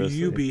you, obviously.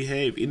 You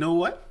behave. You know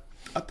what?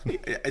 I'll tell you,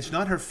 it's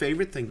not her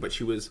favorite thing, but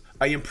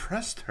I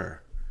impressed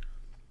her.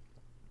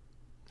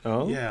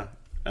 Oh? Yeah.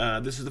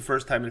 This is the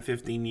first time in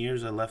 15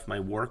 years I left my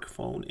work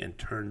phone and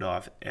turned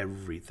off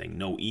everything.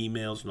 No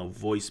emails, no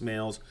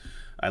voicemails.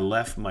 I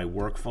left my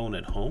work phone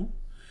at home.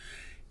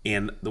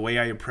 And the way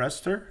I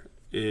impressed her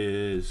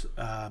is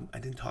I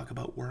didn't talk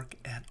about work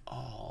at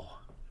all.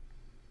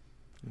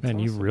 Man, awesome.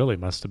 You really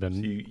must have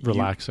been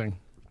relaxing.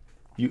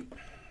 You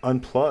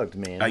unplugged,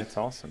 man. That's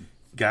awesome.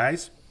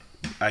 Guys,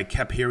 I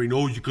kept hearing,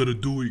 "Oh, you gotta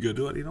do it. You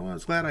know what? I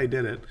was glad I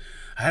did it.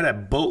 I had a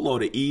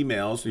boatload of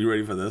emails. Are you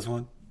ready for this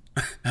one?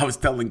 I was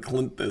telling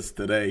Clint this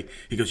today.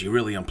 He goes, "You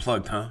really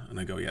unplugged, huh?"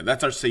 And I go, "Yeah."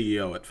 That's our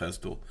CEO at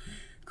Festool,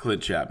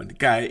 Clint Chapman. The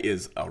guy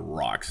is a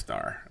rock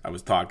star. I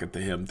was talking to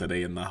him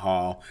today in the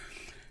hall,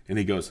 and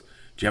he goes,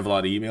 "Do you have a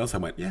lot of emails?" I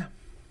went, "Yeah,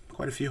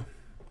 quite a few.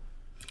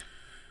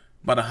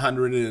 About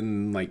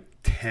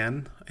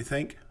 110, I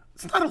think.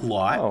 It's not a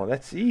lot." Oh,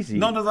 that's easy.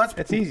 No,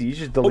 that's easy. You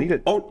just delete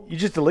it. Oh, you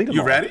just delete them.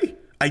 You all. Ready?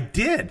 I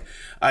did.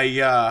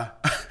 I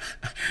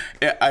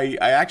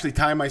actually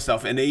timed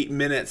myself. In 8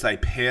 minutes, I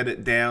pared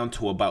it down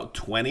to about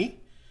 20,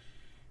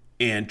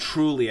 and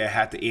truly, I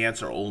had to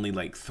answer only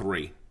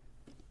 3.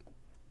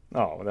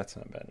 Oh, well, that's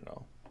not bad at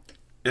all.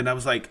 And I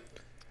was like,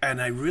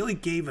 and I really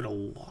gave it a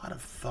lot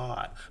of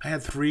thought. I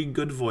had 3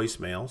 good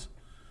voicemails,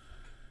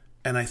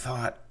 and I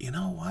thought, you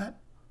know what?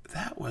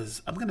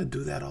 I'm going to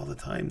do that all the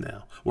time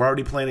now. We're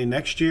already planning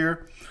next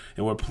year,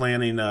 and we're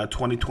planning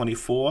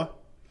 2024.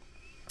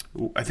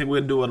 I think we're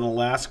going to do an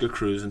Alaska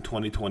cruise in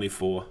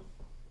 2024.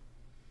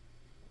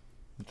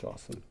 That's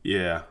awesome.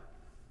 Yeah.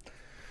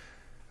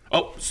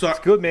 Oh, sorry.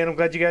 It's good, man. I'm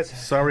glad you guys.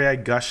 Sorry I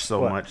gushed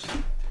so much.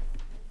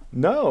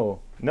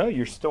 No,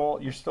 you're still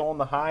on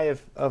the high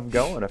of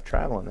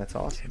traveling. That's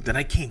awesome. Then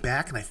I came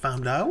back and I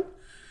found out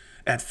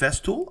at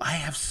Festool I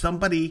have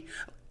somebody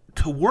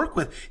to work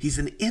with. He's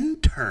an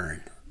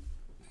intern.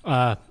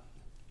 I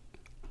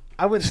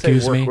wouldn't say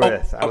work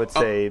with. I would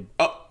say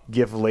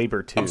give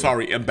labor to. I'm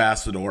sorry,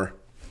 ambassador.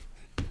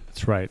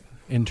 That's right.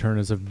 Intern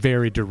is a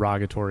very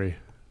derogatory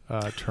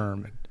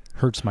term. It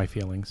hurts my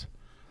feelings.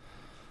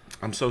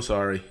 I'm so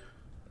sorry.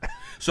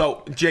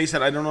 So,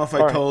 Jason, I don't know if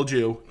I told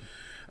you,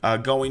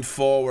 going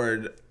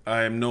forward,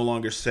 I am no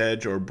longer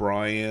Sedge or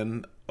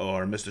Brian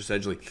or Mr.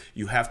 Sedgley.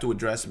 You have to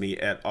address me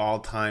at all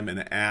time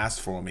and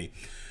ask for me.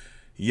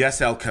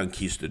 Yes, El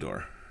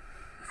Conquistador.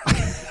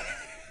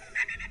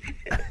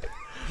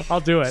 I'll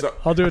do it.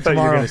 I'll do it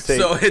tomorrow.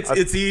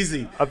 It's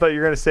easy. I thought you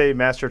were going to say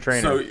Master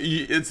Trainer. So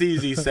it's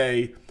easy.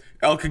 Say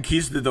El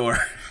Conquistador.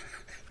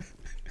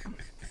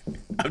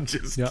 I'm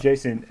just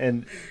Jason.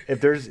 And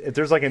if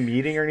there's like a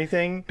meeting or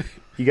anything,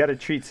 you got to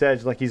treat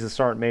Sedge like he's a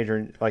sergeant major.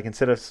 And like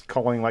instead of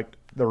calling like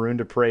the room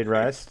to parade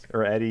rest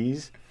or at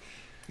ease,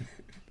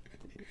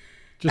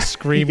 just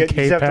scream K-Pex.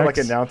 You just have to like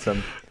announce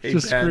him.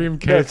 Just scream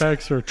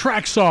K-Pex or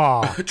track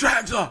saw.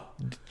 Track saw.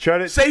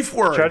 Safe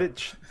word.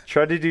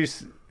 Try to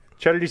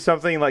do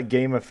something like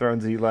Game of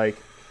Thronesy, like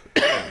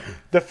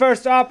the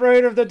first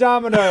operator of the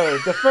domino,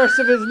 the first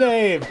of his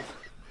name,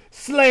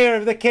 Slayer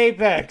of the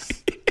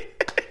K-Pex,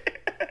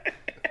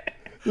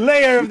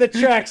 Layer of the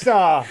track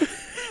saw.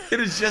 It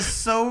is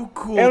just so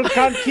cool. El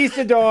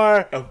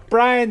Conquistador,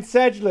 Brian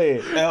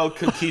Sedgley. El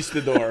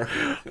Conquistador.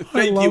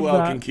 Thank you,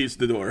 El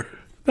Conquistador.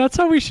 That's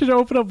how we should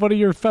open up one of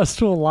your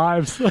festival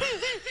lives.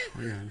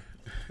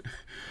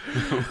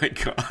 Oh my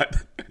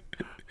God.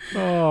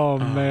 Oh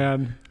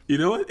man. You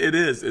know what? It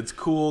is. It's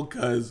cool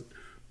because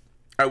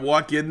I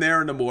walk in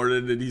there in the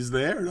morning and he's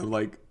there, and I'm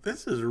like,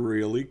 this is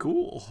really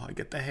cool. I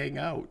get to hang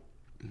out.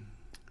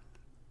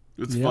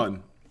 It's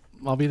fun.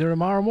 I'll be there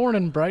tomorrow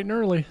morning, bright and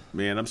early.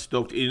 Man, I'm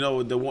stoked. You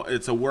know,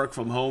 it's a work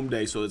from home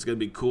day, so it's going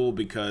to be cool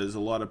because a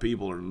lot of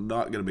people are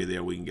not going to be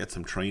there. We can get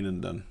some training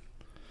done.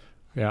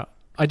 Yeah.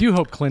 I do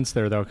hope Clint's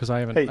there though, because I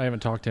haven't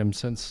talked to him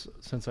since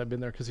I've been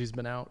there because he's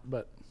been out.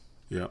 But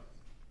yeah,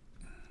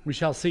 we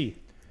shall see.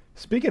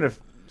 Speaking of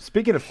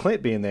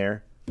Clint being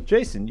there,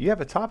 Jason, you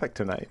have a topic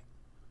tonight.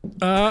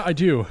 I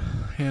do.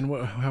 And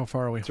how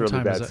far are we? It's a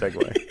really bad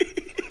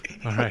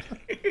segue. All right.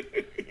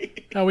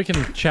 Now we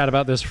can chat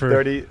about this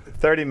for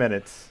 30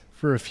 minutes.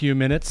 For a few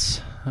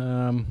minutes.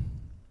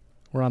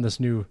 We're on this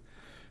new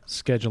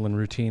schedule and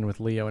routine with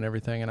Leo and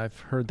everything, and I've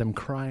heard them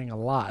crying a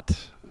lot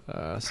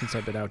since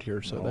I've been out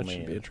here, so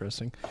should be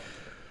interesting.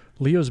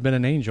 Leo's been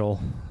an angel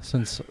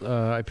since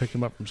I picked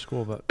him up from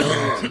school, but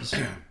Alex is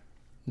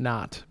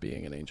not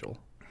being an angel.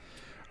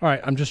 All right,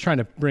 I'm just trying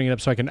to bring it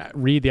up so I can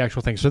read the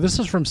actual thing. So this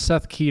is from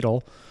Seth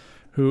Keatle,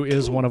 who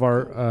is one of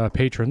our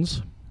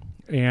patrons,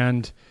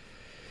 and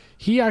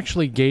he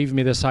actually gave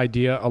me this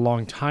idea a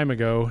long time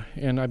ago,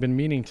 and I've been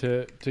meaning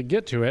to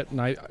get to it,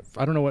 and I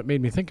don't know what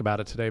made me think about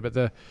it today,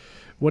 but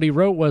what he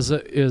wrote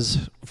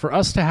is for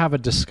us to have a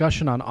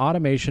discussion on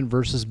automation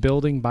versus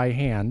building by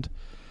hand.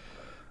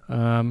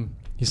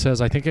 He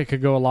says, I think it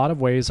could go a lot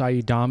of ways,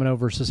 i.e. domino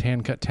versus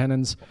hand-cut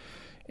tenons,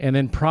 and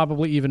then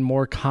probably even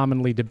more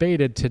commonly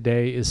debated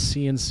today is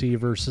CNC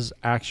versus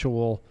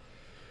actual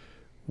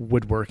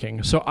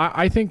woodworking. So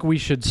I think we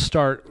should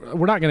start.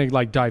 We're not going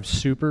to dive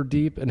super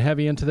deep and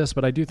heavy into this,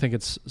 but I do think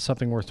it's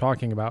something worth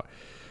talking about.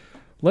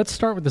 Let's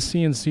start with the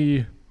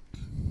CNC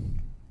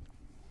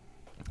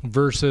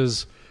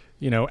versus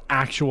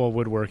actual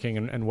woodworking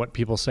and what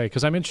people say,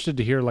 because I'm interested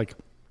to hear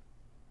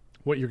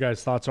what your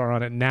guys' thoughts are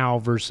on it now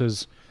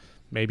versus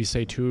maybe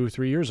say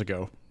 2-3 years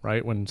ago,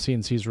 right, when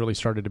CNCs really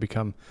started to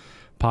become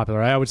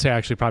popular. I would say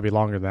actually probably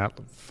longer than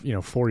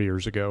that, 4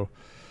 years ago.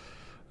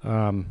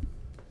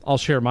 I'll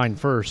share mine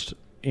first.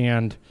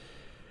 And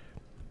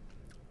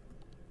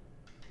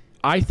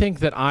I think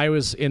that I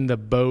was in the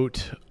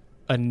boat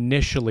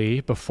initially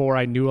before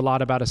I knew a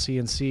lot about a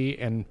CNC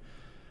and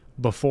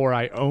before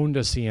I owned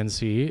a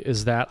CNC,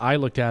 is that I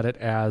looked at it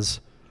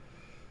as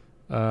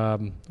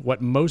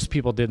what most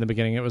people did in the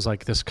beginning. It was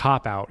like this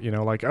cop-out,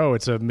 oh,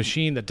 it's a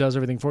machine that does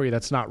everything for you.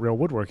 That's not real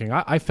woodworking.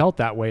 I felt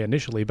that way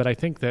initially, but I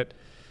think that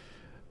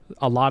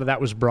a lot of that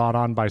was brought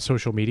on by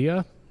social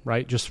media,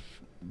 right? Just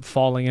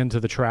falling into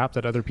the trap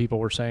that other people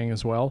were saying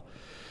as well.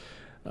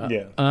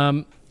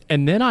 And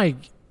then I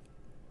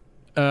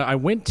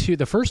went to,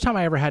 the first time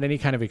I ever had any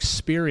kind of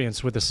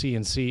experience with a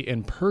CNC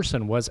in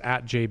person was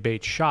at Jay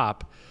Bates'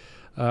 shop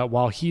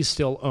while he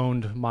still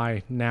owned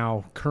my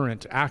now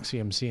current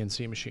Axiom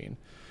CNC machine.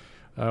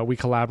 We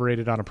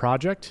collaborated on a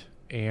project,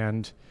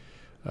 and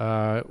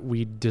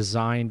we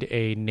designed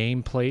a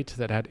nameplate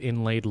that had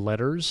inlaid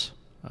letters,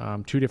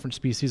 2 different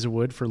species of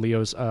wood for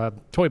Leo's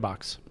toy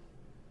box.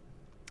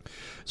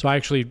 So I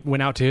actually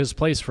went out to his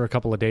place for a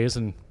couple of days,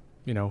 and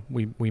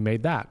we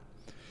made that.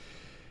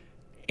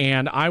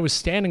 And I was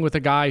standing with a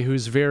guy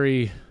who's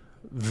very,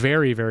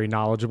 very, very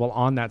knowledgeable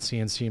on that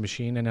CNC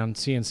machine and on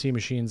CNC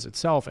machines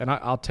itself. And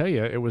I'll tell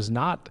you, it was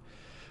not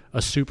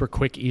a super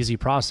quick, easy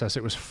process.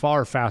 It was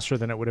far faster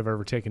than it would have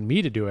ever taken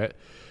me to do it.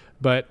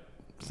 But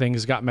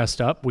things got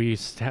messed up. We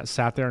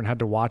sat there and had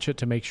to watch it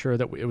to make sure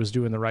that it was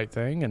doing the right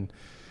thing.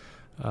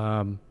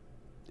 And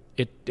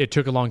it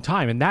took a long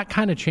time. And that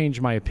kind of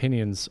changed my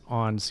opinions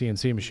on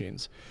CNC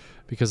machines,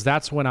 because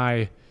that's when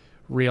I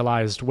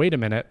realized, wait a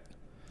minute,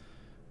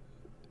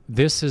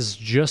 this is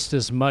just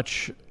as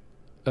much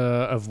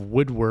of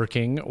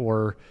woodworking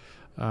or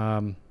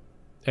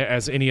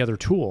as any other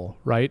tool,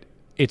 right?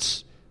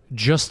 It's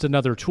just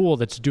another tool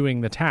that's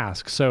doing the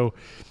task. So,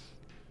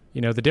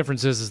 the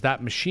difference is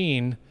that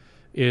machine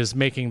is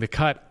making the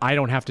cut. I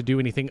don't have to do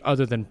anything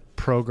other than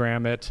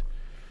program it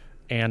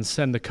and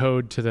send the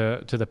code to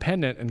the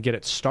pendant and get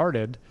it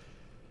started.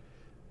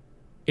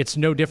 It's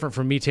no different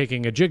from me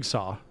taking a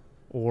jigsaw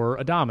or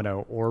a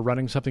domino or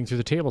running something through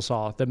the table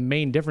saw. The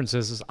main difference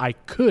is I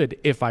could,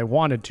 if I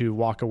wanted to,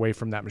 walk away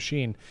from that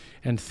machine,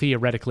 and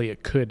theoretically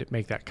it could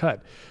make that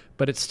cut.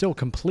 But it's still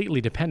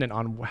completely dependent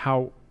on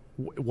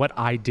what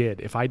I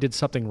did. If I did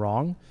something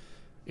wrong,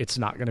 it's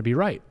not going to be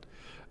right.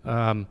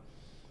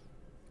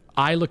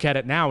 I look at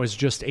it now as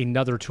just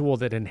another tool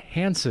that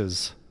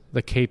enhances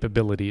the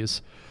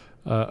capabilities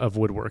of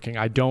woodworking.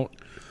 I don't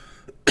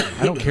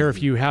care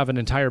if you have an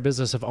entire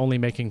business of only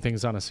making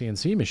things on a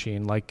CNC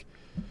machine. Like,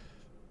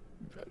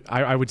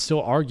 I would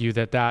still argue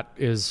that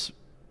is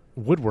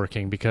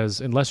woodworking,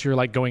 because unless you're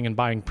like going and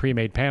buying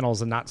pre-made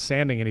panels and not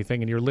sanding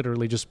anything, and you're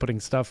literally just putting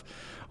stuff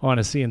on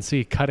a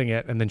CNC, cutting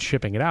it, and then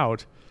shipping it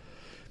out,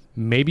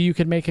 maybe you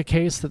could make a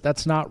case that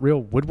that's not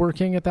real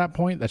woodworking at that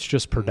point. That's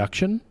just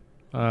production.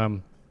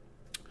 But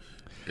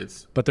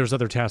there's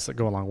other tasks that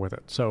go along with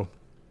it. So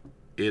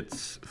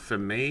it's, for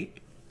me,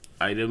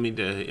 I didn't mean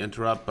to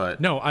interrupt, but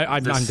no,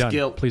 I'm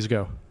done. Please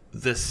go.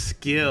 The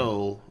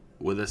skill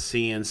with a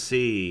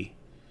CNC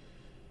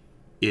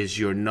is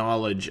your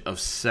knowledge of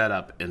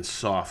setup and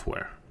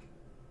software.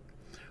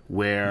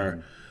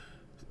 Where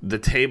the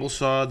table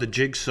saw, the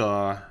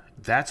jigsaw,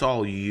 that's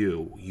all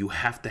you. You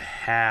have to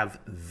have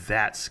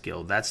that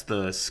skill. That's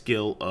the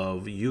skill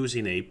of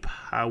using a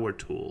power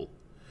tool.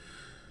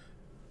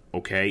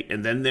 Okay?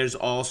 And then there's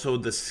also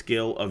the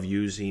skill of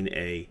using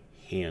a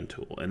hand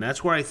tool. And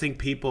that's where I think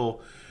people,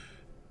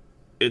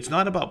 it's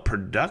not about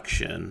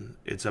production,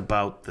 it's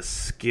about the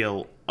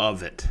skill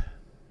of it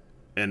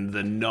and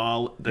the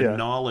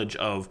knowledge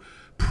of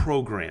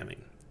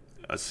programming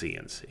a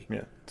CNC.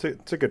 Yeah,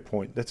 it's a good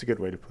point. That's a good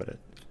way to put it.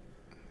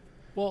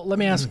 Well, let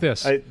me ask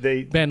this.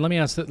 Ben, let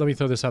me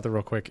throw this out there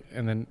real quick,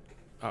 and then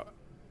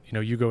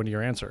you go into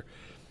your answer.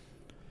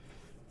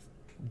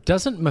 I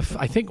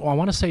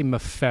want to say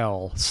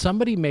Mafel,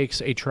 somebody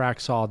makes a track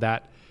saw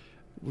that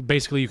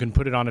basically you can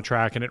put it on a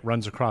track and it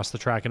runs across the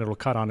track and it'll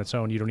cut on its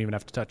own. You don't even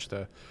have to touch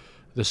the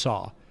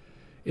saw.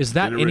 Is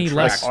that any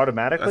less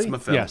automatically?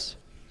 That's Mafel. Yes.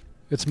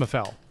 It's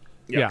Mafel.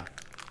 Yep. Yeah.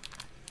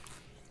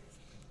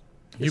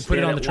 You put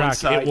it on the track,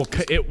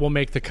 it will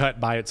make the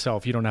cut by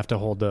itself. You don't have to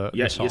hold the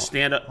saw. You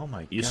stand up. Oh my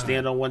God. You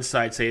stand on one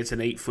side. Say it's an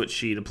 8-foot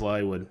sheet of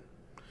plywood.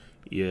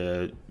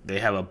 They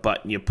have a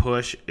button you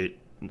push. It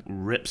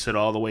rips it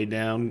all the way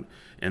down,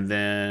 and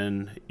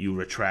then you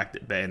retract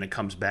it back, and it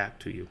comes back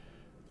to you.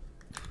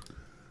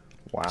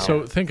 Wow.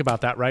 So think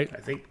about that, right?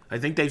 I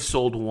think they've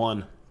sold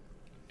one.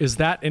 Is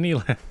that any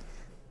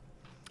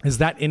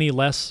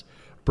less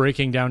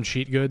breaking down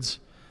sheet goods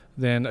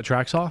than a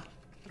track saw?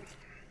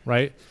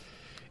 Right?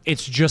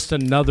 It's just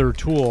another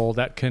tool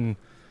that can,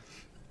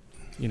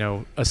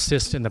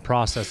 assist in the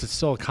process. It's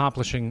still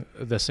accomplishing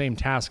the same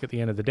task at the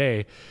end of the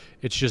day.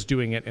 It's just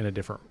doing it in a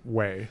different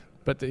way.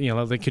 But,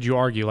 could you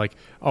argue like,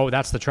 oh,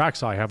 that's the track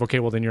saw I have. Okay,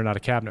 well, then you're not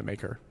a cabinet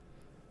maker.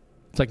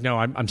 It's like, no,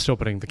 I'm still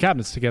putting the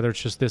cabinets together.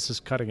 It's just this is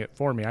cutting it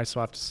for me. I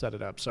still have to set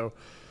it up. So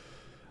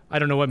I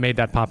don't know what made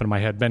that pop in my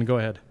head. Ben, go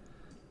ahead.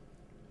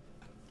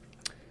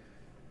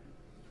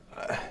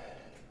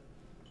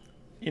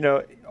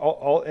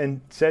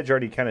 And Sedge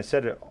already kind of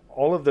said it.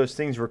 All of those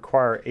things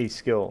require a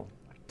skill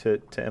to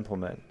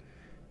implement,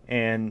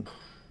 and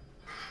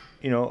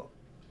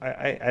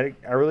I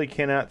really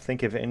cannot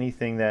think of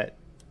anything that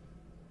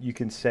you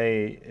can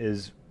say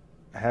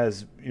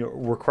has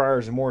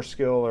requires more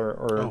skill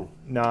or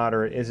not,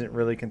 or isn't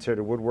really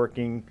considered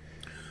woodworking.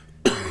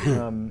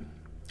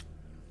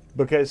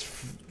 Because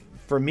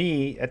for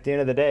me, at the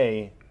end of the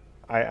day,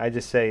 I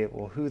just say,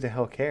 well, who the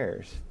hell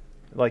cares?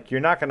 Like,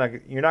 you're not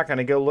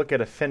gonna go look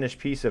at a finished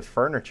piece of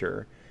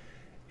furniture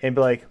and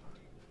be like,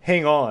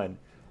 hang on,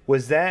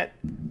 was that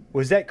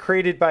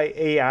created by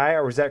AI,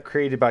 or was that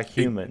created by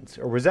humans,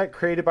 or was that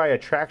created by a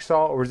track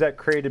saw, or was that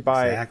created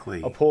by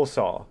a pull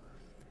saw?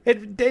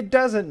 It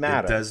doesn't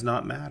matter. It does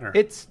not matter.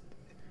 It's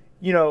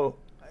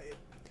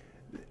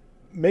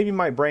maybe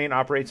my brain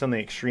operates on the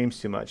extremes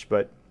too much,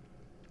 but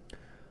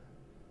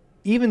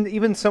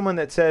even someone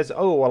that says,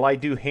 oh, well, I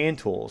do hand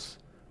tools.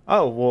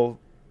 Oh, well,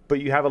 but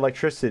you have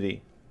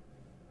electricity.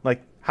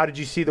 Like, how did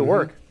you see the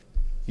work?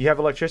 You have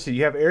electricity,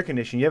 you have air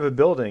conditioning, you have a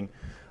building.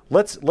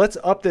 Let's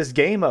up this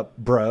game up,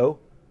 bro.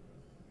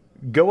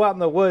 Go out in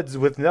the woods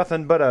with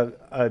nothing but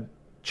a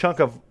chunk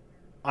of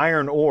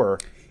iron ore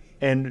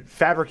and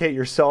fabricate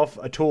yourself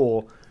a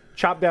tool,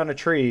 chop down a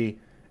tree,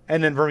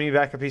 and then bring me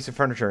back a piece of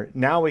furniture.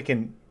 Now we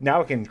can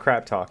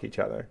crap talk each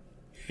other.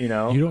 You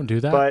don't do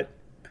that? But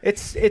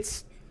it's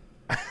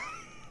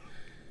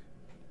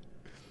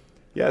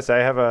yes, I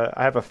have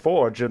a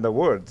forge in the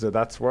woods, and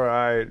that's where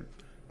I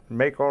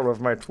make all of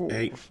my tools.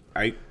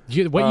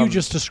 What you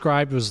just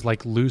described was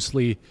like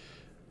loosely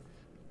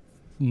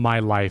my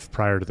life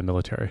prior to the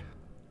military.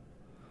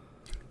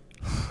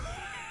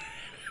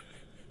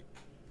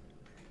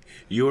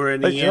 You were a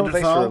Neanderthal?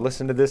 Thanks for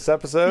listening to this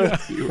episode.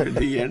 You were a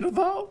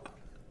Neanderthal?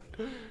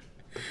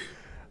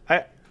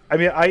 I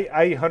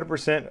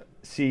 100%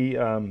 see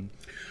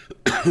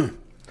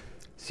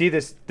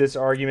this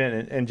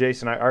argument, and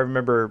Jason, I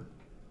remember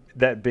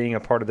that being a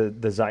part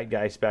of the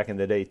zeitgeist back in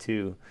the day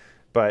too.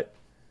 But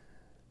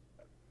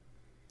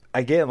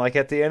again, like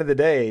at the end of the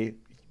day,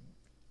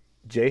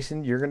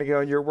 Jason, you're going to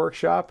go in your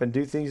workshop and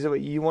do things the way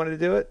you want to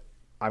do it.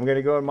 I'm going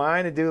to go in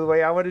mine and do the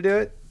way I want to do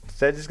it.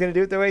 Sedge is going to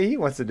do it the way he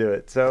wants to do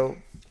it. So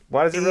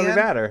why does it really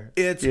matter?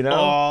 It's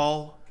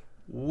all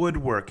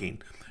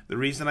woodworking. The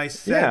reason I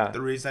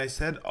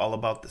said all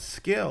about the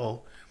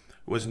skill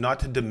was not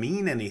to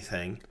demean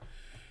anything.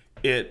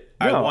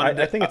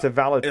 I think it's a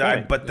valid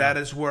point. But that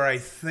is where I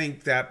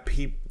think that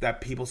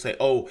people say,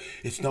 "Oh,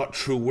 it's not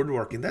true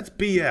woodworking." That's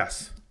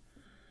BS.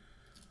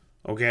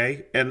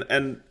 Okay, and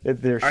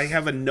I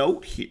have a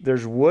note here.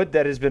 There's wood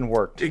that has been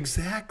worked.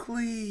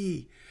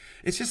 Exactly.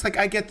 It's just like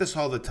I get this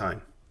all the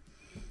time.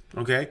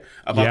 Okay,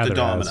 about the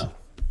domino.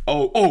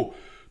 Oh,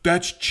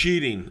 that's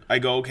cheating. I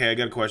go, okay. I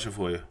got a question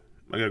for you.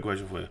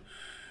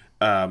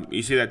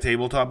 You see that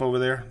tabletop over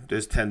there?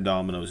 There's 10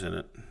 dominoes in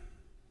it.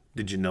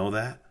 Did you know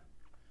that?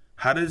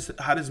 How does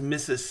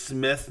Mrs.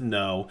 Smith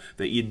know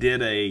that you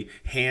did a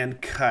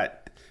hand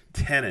cut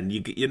tenon?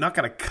 You're not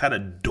going to cut a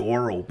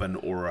door open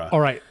or a. All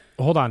right,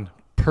 hold on.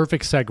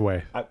 Perfect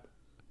segue.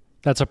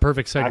 That's a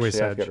perfect segue, actually,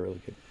 Sedge. I've got a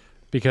really good.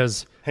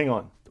 Because hang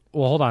on.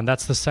 Well, hold on.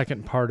 That's the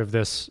second part of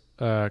this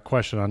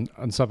question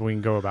on something we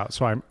can go about.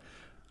 So I'm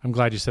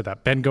glad you said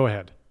that. Ben, go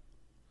ahead.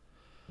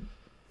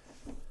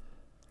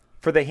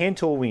 For the hand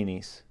tool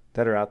weenies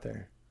that are out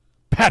there,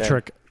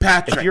 Patrick.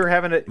 If you're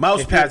having it,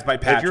 mouse pads by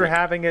Patrick.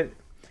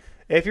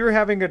 If you're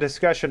having a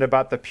discussion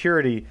about the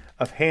purity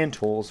of hand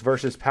tools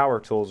versus power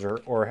tools,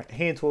 or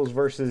hand tools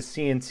versus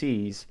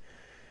CNCs,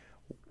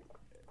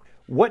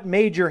 what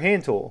made your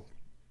hand tool?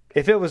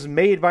 If it was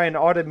made by an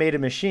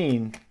automated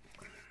machine,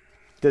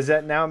 does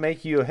that now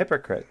make you a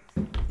hypocrite?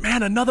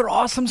 Man, another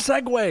awesome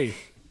segue.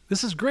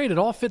 This is great. It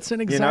all fits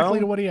in exactly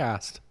to what he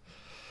asked.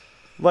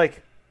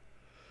 Like,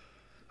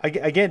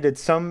 again, did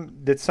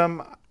some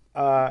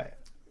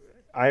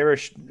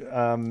Irish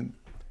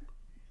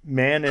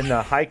man in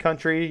the high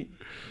country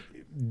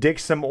dig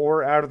some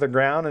ore out of the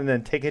ground and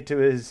then take it to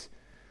his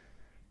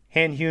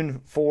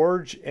hand-hewn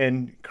forge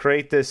and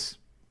create this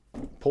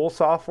pull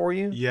saw for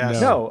you?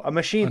 Yes. No, a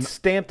machine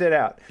stamped it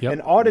out. Yep.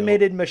 An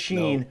automated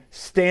machine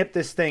stamped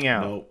this thing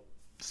out. No,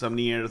 some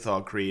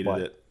Neanderthal created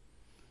it.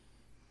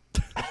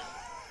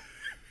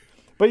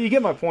 But you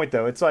get my point,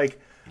 though. It's like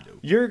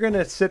you're going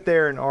to sit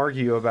there and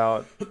argue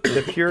about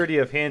the purity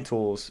of hand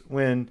tools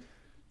when,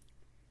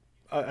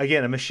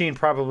 again, a machine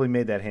probably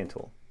made that hand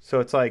tool. So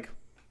it's like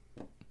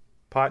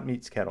pot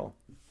meets kettle.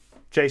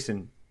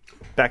 Jason,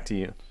 back to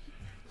you.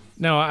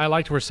 No, I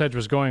liked where Sedge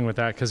was going with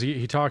that because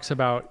he talks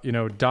about,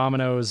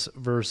 dominoes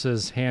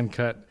versus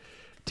hand-cut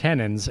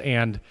tenons,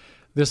 and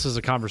this is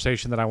a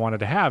conversation that I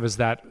wanted to have, is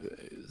that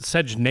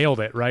Sedge nailed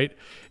it, right?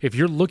 If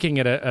you're looking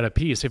at a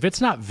piece, if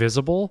it's not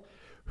visible,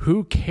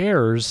 who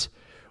cares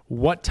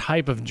what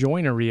type of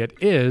joinery it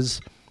is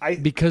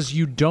because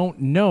you don't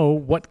know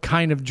what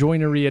kind of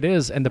joinery it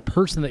is, and the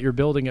person that you're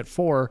building it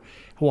for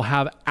will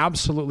have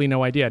absolutely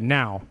no idea.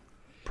 Now,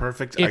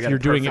 perfect. If you're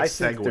doing it, I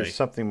think there's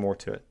something more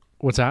to it.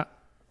 What's that?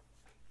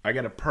 I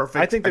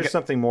think there's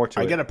something more to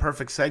it. I get a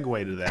perfect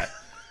segue to that.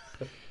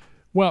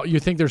 Well,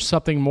 you think there's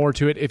something more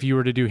to it if you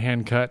were to do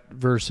hand cut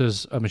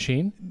versus a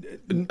machine?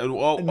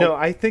 No,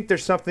 I think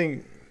there's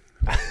something.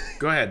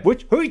 Go ahead.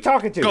 Who are you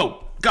talking to?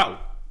 Go.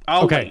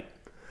 I'll wait.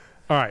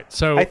 All right.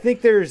 So I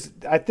think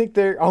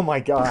there. Oh my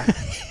God,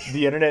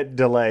 the internet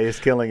delay is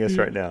killing us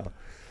right now.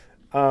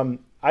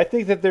 I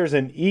think that there's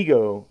an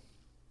ego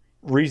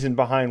reason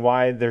behind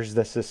why there's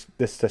this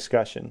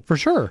discussion. For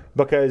sure.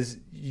 Because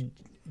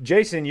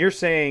Jason, you're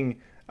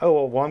saying,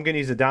 oh, well, I'm going to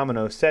use a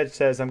domino. Sedge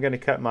says I'm going to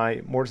cut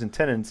my mortise and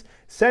tenons.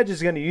 Sedge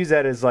is going to use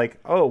that as like,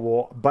 oh,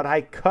 well, but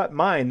I cut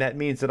mine. That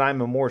means that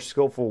I'm a more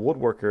skillful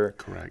woodworker.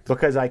 Correct.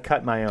 Because I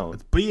cut my own.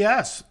 It's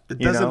BS. It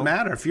doesn't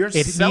matter. If you're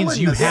selling means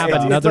you have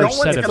another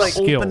set of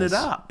skills. Open it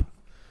up.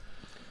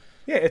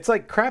 Yeah, it's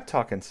like crap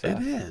talking stuff.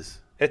 It is.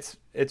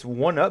 It's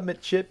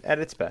one-upmanship at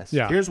its best.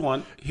 Yeah. Here's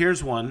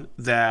one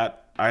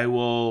that I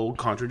will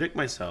contradict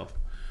myself.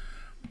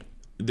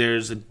 There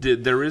is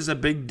a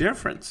big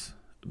difference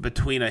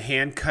between a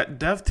hand-cut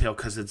dovetail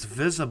because it's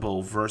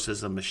visible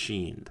versus a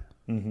machined.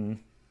 Mm-hmm.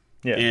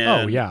 Yeah.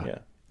 And, yeah.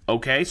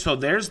 Okay, so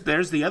there's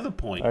the other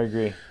point. I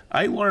agree.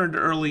 I learned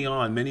early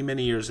on, many,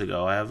 many years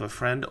ago, I have a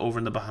friend over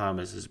in the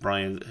Bahamas. His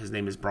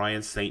name is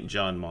Brian St.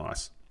 John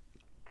Moss.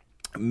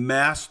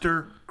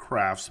 Master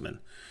craftsman.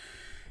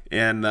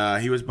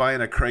 And he was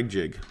buying a Craig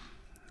jig.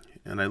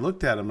 And I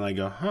looked at him and I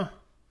go,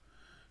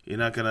 you're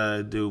not going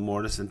to do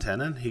mortise and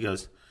tenon? He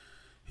goes,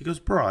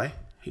 Bry.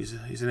 He's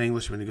an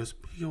Englishman. He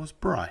goes,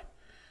 Bry.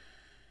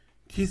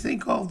 Do you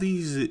think all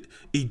these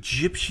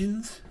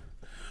Egyptians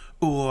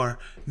or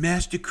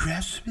master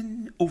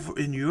craftsmen over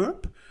in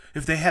Europe,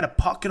 if they had a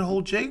pocket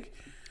hole jig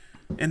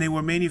and they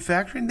were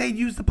manufacturing, they'd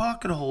use the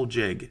pocket hole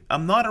jig?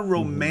 I'm not a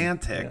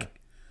romantic. Yeah.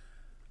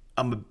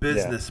 I'm a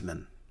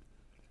businessman.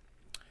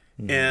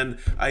 And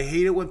I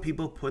hate it when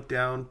people put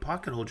down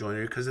pocket hole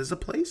joinery because there's a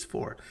place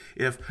for it.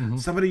 If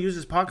somebody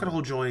uses pocket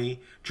hole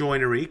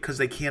joinery because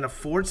they can't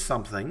afford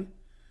something,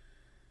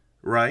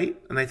 right?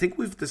 And I think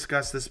we've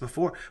discussed this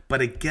before,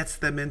 but it gets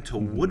them into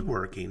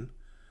woodworking.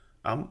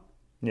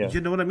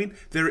 You know what I mean?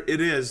 There it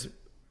is.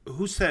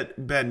 Who said,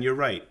 Ben, you're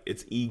right.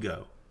 It's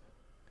ego.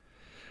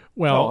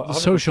 Well,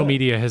 social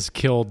media has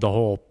killed the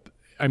whole.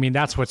 I mean,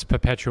 that's what's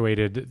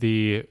perpetuated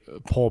the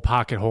whole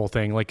pocket hole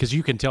thing. Like, because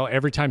you can tell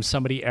every time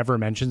somebody ever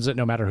mentions it,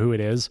 no matter who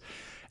it is,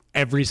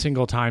 every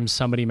single time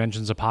somebody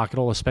mentions a pocket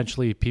hole,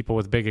 especially people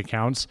with big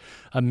accounts,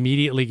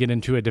 immediately get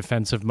into a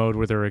defensive mode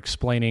where they're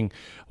explaining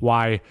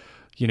why,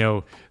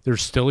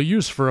 there's still a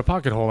use for a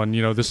pocket hole, and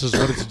this is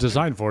what it's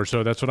designed for.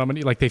 So that's what I'm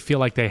gonna like. They feel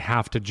like they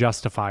have to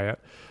justify it.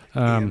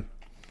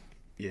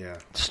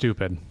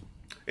 Stupid.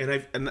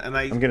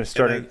 I'm gonna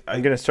start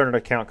an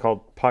account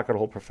called Pocket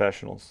Hole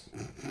Professionals,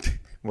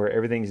 where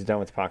everything's done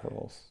with pocket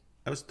holes.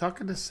 I was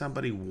talking to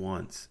somebody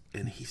once,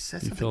 and he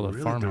said something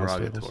really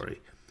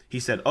derogatory. He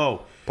said,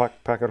 "Oh,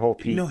 pocket hole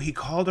Pete." He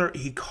called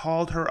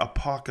her a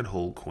pocket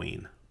hole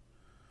queen,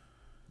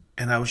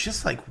 and I was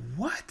just like,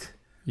 "What?"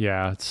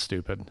 Yeah, it's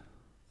stupid.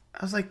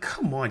 I was like,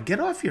 "Come on, get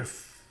off your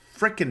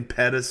frickin'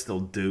 pedestal,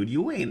 dude.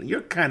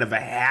 You're kind of a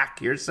hack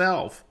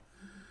yourself."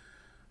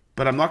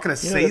 But I'm not going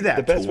to say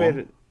that to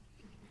him.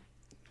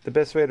 The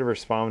best way to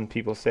respond when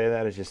people say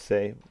that is just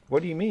say,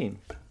 "What do you mean?"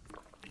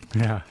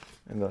 Yeah.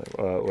 And they're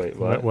like, wait,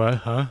 what? What?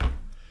 Huh?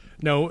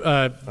 No,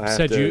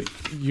 Sedge,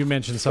 you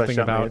mentioned something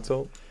about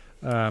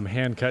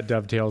hand-cut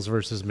dovetails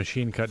versus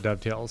machine-cut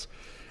dovetails.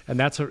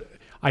 And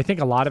I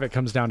think a lot of it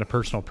comes down to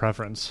personal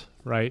preference,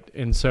 right?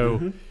 And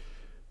so,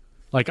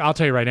 like, I'll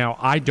tell you right now,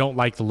 I don't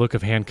like the look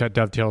of hand-cut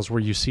dovetails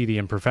where you see the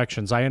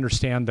imperfections. I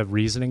understand the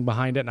reasoning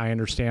behind it, and I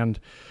understand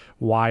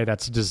why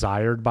that's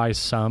desired by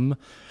some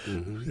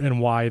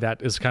and why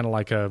that is kind of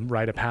like a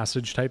rite of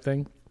passage type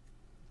thing.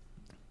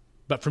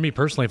 But for me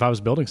personally, if I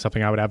was building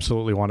something, I would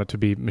absolutely want it to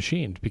be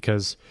machined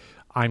because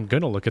I'm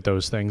going to look at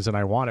those things and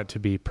I want it to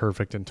be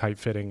perfect and tight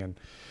fitting and,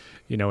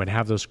 and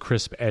have those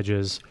crisp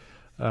edges.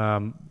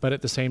 But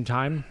at the same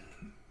time,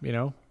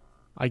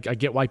 I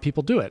get why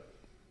people do it.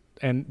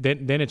 And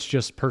then it's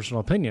just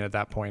personal opinion at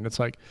that point. It's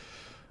like,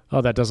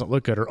 oh, that doesn't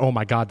look good. Or, oh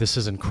my God, this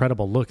is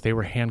incredible. Look, they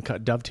were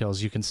hand-cut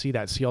dovetails. You can see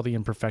that. See all the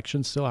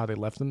imperfections still, how they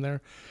left them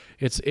there?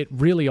 It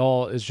really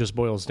all just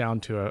boils down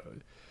to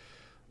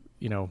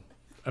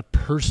a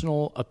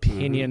personal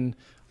opinion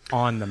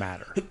on the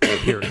matter,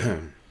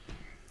 period.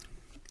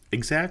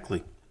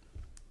 Exactly.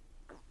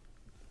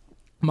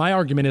 My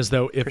argument is,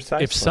 though,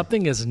 if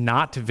something is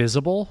not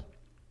visible,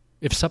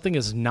 it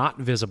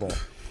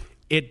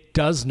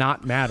does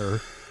not matter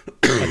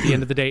at the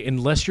end of the day,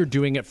 unless you're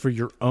doing it for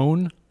your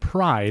own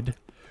pride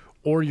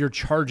or you're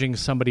charging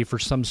somebody for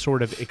some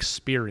sort of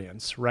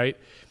experience, right?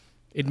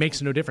 It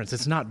makes no difference.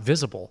 It's not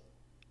visible.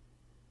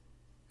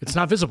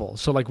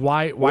 So, like,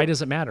 why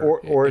does it matter?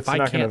 Or it's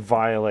not going to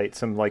violate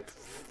some, like,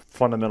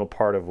 fundamental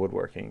part of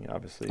woodworking,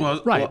 obviously.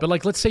 But,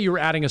 like, let's say you were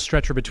adding a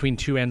stretcher between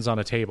two ends on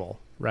a table,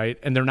 right?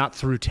 And they're not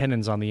through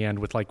tenons on the end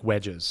with, like,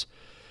 wedges.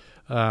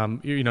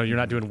 You're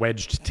not doing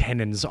wedged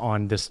tenons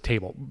on this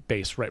table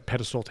base, right?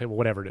 Pedestal table,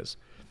 whatever it is.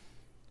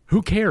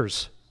 Who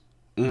cares,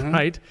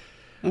 right?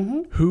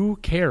 Who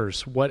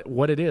cares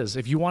what it is?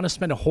 If you want to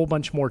spend a whole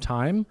bunch more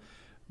time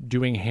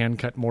doing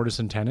hand-cut mortise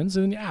and tenons,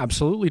 then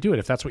absolutely do it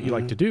if that's what you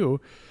like to do.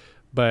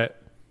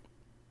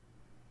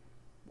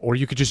 Or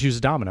you could just use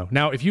a domino.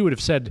 Now, if we would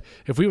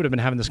have been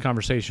having this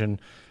conversation,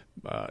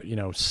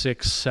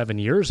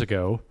 6-7 years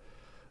ago,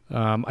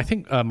 I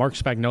think Mark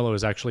Spagnuolo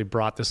has actually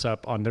brought this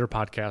up on their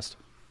podcast.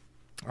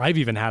 I've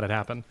even had it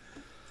happen.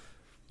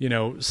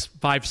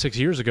 5-6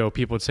 years ago,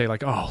 people would say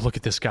like, "Oh, look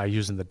at this guy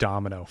using the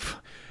domino.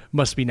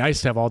 Must be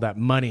nice to have all that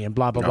money and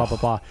blah blah blah blah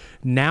blah."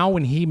 Now,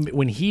 when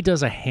he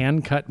does a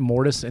hand cut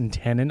mortise and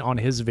tenon on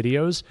his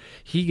videos,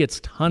 he gets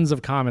tons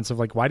of comments of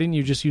like, "Why didn't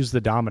you just use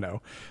the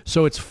domino?"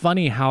 So it's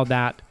funny how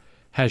that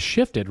has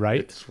shifted, right?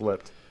 It's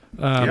flipped.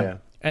 Yeah.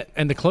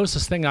 And the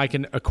closest thing I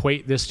can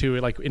equate this to,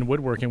 like in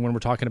woodworking, when we're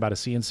talking about a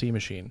CNC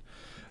machine,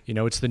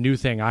 it's the new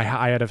thing. I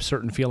had a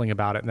certain feeling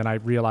about it, and then I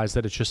realized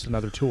that it's just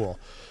another tool.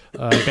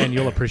 Ben,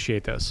 you'll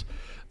appreciate this.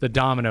 The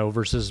domino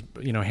versus,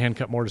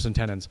 hand-cut mortise and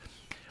tenons.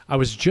 I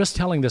was just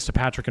telling this to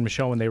Patrick and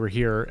Michelle when they were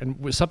here,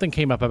 and something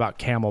came up about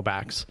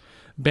camelbacks.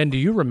 Ben, do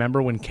you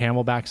remember when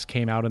camelbacks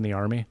came out in the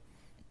Army?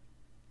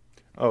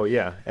 Oh,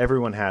 yeah.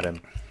 Everyone had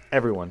them.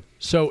 Everyone.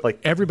 So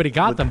everybody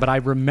got them, but I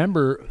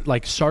remember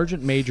like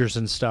sergeant majors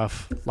and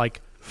stuff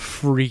like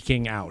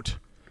freaking out,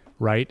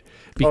 right?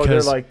 Because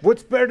they're like,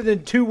 what's better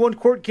than 2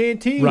 1-quart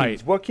canteens?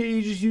 Right. Why can't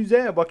you just use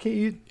that? Why can't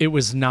you? It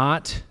was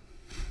not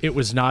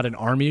an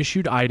Army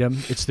issued item.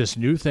 It's this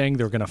new thing.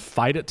 They're going to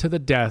fight it to the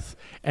death.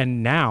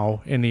 And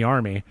now in the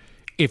Army,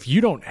 if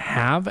you don't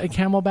have a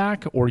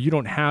camelback or you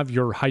don't have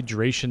your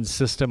hydration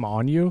system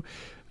on you,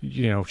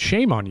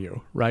 shame on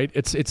you, right?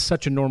 It's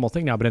such a normal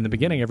thing now. But in the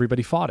beginning,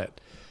 everybody fought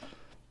it.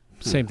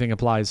 Same thing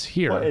applies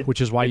here,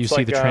 which is why you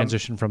see the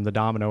transition from the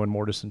domino and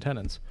mortise and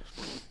tenons.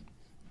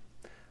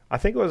 I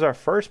think it was our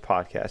first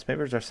podcast. Maybe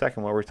it was our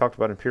second one where we talked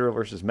about imperial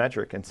versus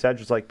metric. And Sedge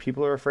was like,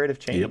 people are afraid of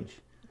change. Yep.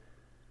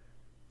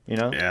 You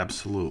know?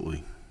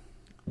 Absolutely.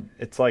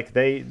 It's like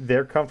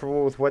they're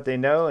comfortable with what they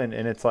know, and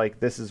it's like,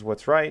 this is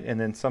what's right. And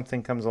then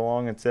something comes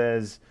along and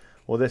says,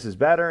 well, this is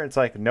better. It's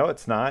like, no,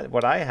 it's not.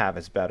 What I have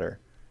is better.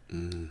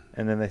 And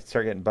then they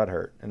start getting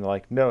butthurt. And they're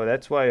like, no,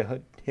 that's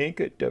why Hank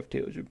at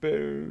Dovetails are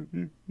better.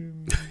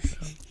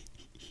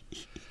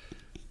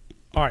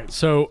 All right,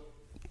 so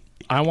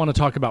I want to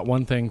talk about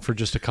one thing for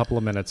just a couple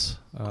of minutes.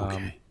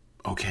 Okay.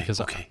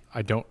 Because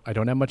I don't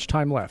have much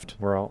time left.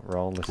 We're all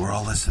listening. We're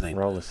all listening.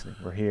 We're all listening.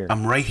 We're here.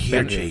 I'm right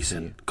here,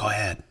 Jason. Go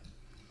ahead.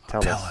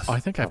 Tell us. I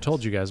think I've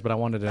told you guys, but I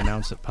wanted to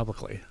announce it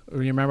publicly. You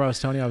remember I was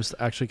telling you I was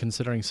actually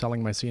considering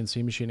selling my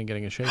CNC machine and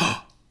getting a shaper?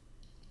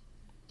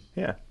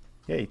 Yeah,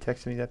 you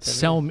texted me that.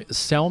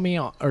 Sell me,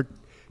 or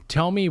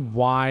tell me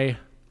why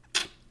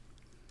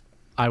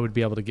I would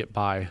be able to get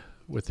by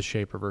with the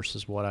shaper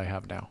versus what I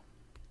have now.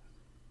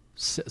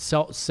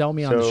 Sell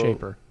me on the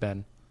shaper,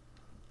 Ben.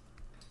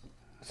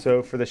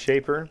 So for the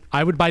shaper,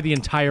 I would buy the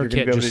entire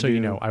kit, just so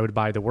you know. I would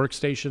buy the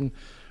workstation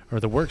or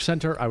the work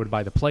center, I would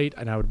buy the plate,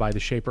 and I would buy the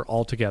shaper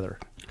all together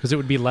because it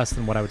would be less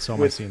than what I would sell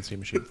my CNC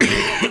machine.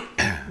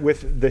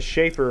 With the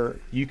shaper,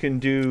 you can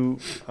do,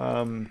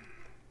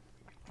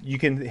 you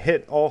can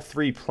hit all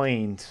three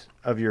planes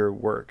of your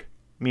work,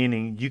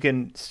 meaning you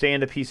can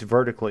stand a piece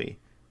vertically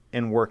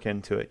and work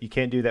into it. You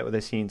can't do that with a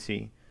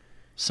CNC.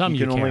 Some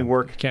you can only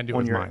work. You can't do it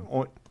with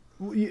mine.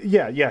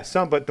 Yeah,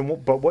 some, but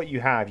what you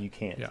have, you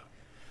can't. Yeah.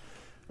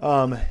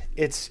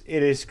 It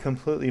is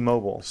completely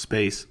mobile.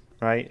 Space.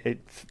 Right?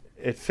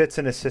 It fits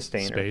in a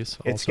sustainer. Space.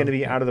 It's going to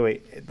be out of the way.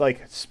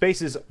 Like,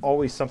 space is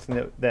always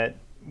something that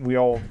we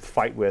all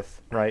fight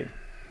with, right?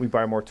 We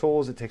buy more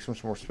tools. It takes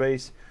much more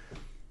space.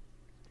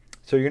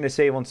 So you're going to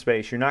save on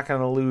space. You're not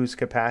going to lose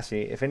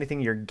capacity. If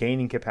anything, you're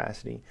gaining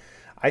capacity.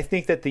 I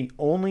think that the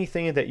only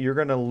thing that you're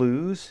going to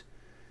lose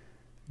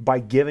by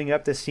giving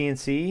up the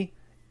CNC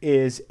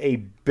is a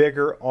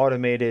bigger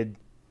automated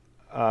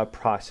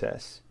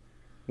process.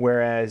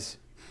 Whereas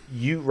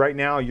right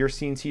now, your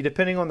CNC,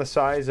 depending on the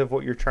size of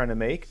what you're trying to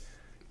make,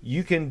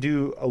 you can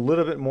do a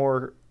little bit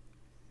more.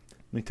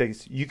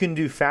 You can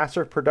do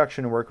faster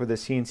production work with a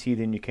CNC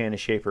than you can a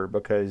shaper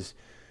because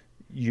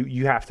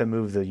you have to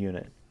move the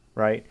unit,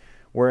 right?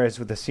 Whereas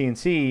with the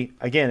CNC,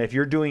 again, if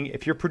you're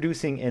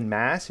producing in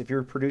mass, if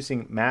you're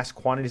producing mass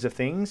quantities of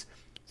things,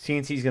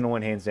 CNC is going to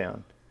win hands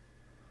down.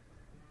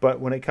 But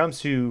when it comes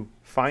to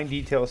fine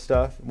detail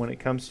stuff, when it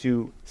comes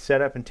to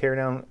set up and tear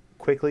down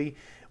quickly,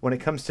 when it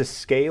comes to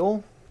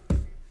scale,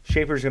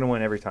 shaper is going to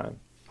win every time.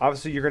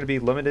 Obviously, you're going to be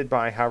limited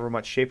by however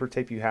much shaper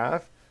tape you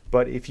have.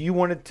 But if you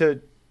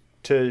wanted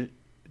to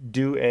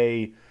do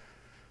a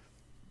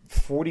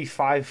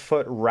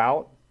 45-foot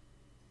route,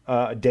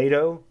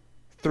 dado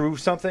through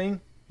something,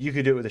 you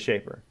could do it with a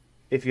shaper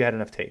if you had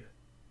enough tape.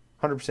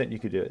 100% you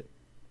could do it,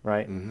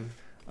 right?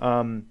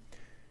 Mm-hmm.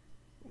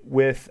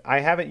 I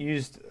haven't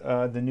used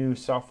the new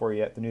software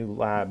yet, the new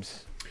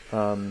Labs,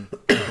 or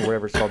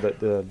whatever it's called,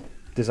 the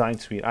design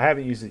suite. I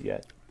haven't used it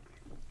yet.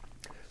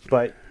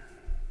 But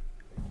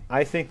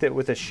I think that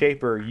with a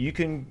shaper, you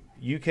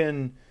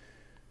can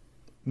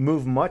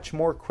move much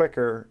more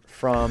quicker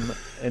from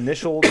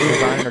initial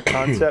design or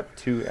concept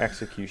to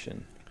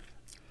execution.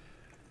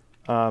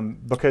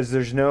 Because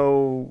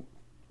the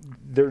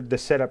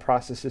setup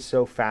process is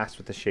so fast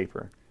with the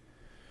shaper.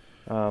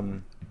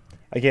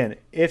 Again,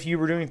 if you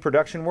were doing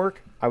production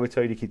work, I would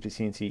tell you to keep the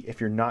CNC. If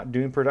you're not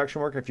doing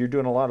production work, if you're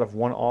doing a lot of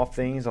one-off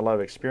things, a lot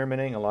of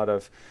experimenting, a lot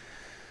of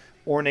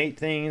ornate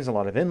things, a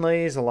lot of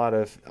inlays,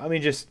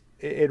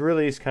 it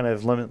really is kind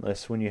of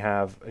limitless when you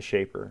have a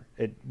shaper.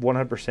 It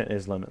 100%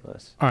 is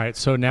limitless. All right,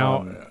 so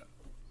now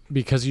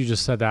because you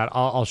just said that,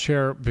 I'll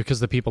share,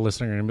 because the people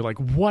listening are going to be like,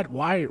 what?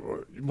 Why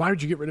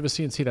would you get rid of a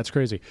CNC? That's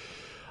crazy.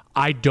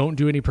 I don't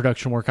do any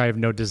production work. I have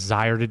no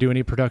desire to do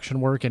any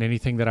production work, and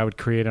anything that I would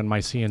create on my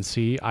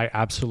CNC, I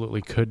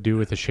absolutely could do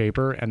with a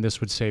shaper, and this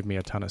would save me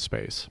a ton of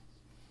space.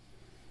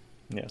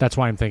 Yeah. That's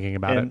why I'm thinking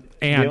about it.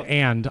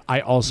 And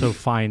I also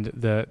find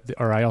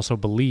I also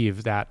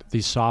believe that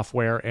the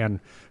software and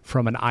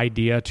from an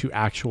idea to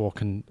actual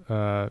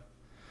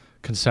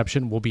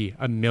conception will be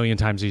a million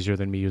times easier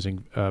than me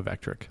using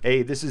Vectric.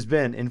 Hey, this is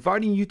Ben,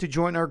 inviting you to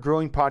join our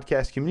growing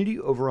podcast community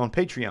over on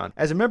Patreon.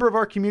 As a member of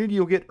our community,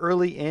 you'll get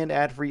early and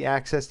ad-free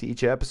access to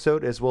each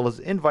episode, as well as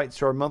invites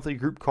to our monthly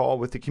group call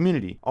with the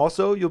community.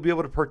 Also, you'll be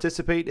able to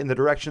participate in the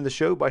direction of the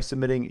show by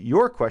submitting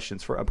your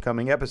questions for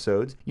upcoming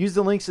episodes. Use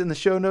the links in the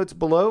show notes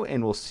below,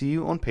 and we'll see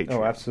you on Patreon.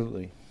 Oh,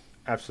 absolutely.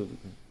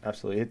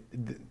 Absolutely.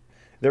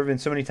 There have been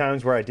so many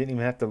times where I didn't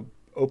even have to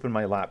open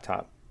my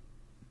laptop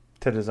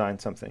to design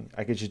something.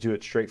 I could just do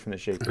it straight from the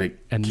shaper.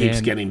 And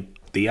keeps getting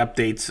the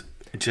updates.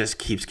 It just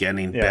keeps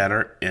getting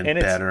better and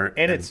better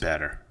and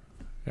better.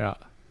 Yeah.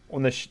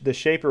 On the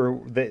shaper,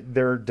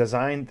 their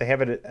design, they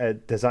have a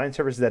design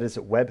service that is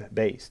web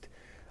based.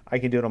 I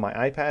can do it on my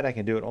iPad. I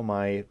can do it on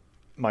my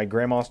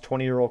grandma's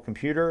 20-year-old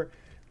computer.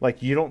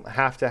 Like, you don't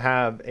have to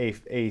have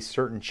a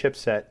certain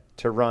chipset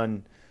to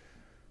run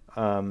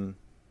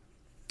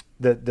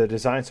the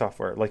design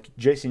software. Like,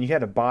 Jason, you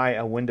had to buy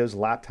a Windows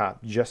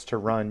laptop just to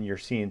run your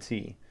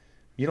CNC.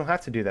 You don't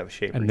have to do that with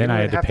Shaper. And then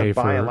I had to pay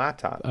buy for a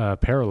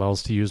laptop.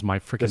 Parallels to use my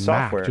freaking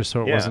Mac, just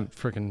so it wasn't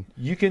freaking.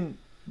 You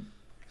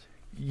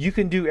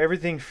can do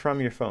everything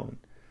from your phone.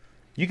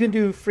 You can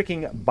do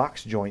freaking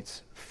box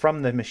joints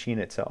from the machine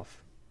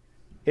itself.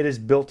 It is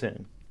built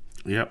in.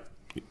 Yep.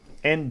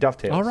 And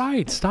dovetails. All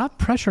right, stop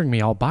pressuring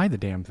me. I'll buy the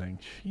damn thing.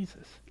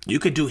 Jesus. You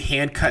could do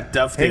hand cut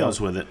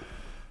dovetails with it.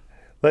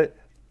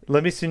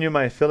 Let me send you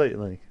my affiliate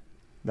link.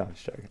 No, I'm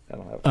just joking. I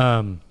don't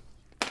have it.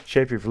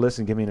 Shaper, if you're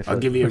listening, give me an affiliate.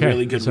 I'll give you a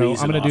really good reason.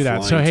 So I'm going to do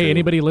that. So, hey,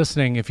 anybody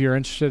listening, if you're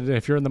interested,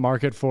 if you're in the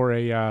market for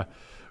a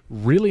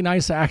really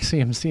nice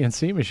Axiom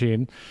CNC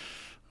machine,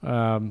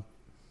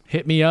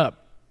 hit me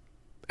up.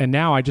 And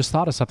now I just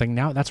thought of something.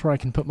 Now that's where I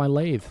can put my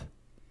lathe.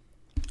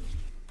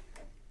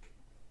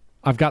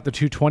 I've got the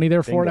 220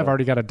 there for it. I've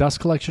already got a dust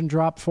collection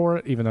drop for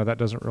it, even though that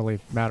doesn't really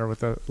matter with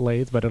the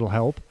lathe, but it'll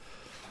help.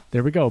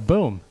 There we go.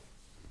 Boom.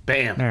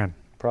 Bam. Man.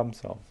 Problem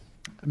solved.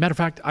 Matter of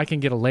fact, I can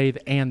get a lathe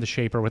and the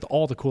shaper with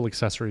all the cool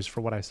accessories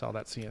for what I sell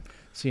that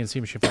CNC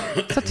machine for.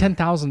 It's a $10,000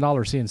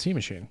 CNC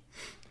machine.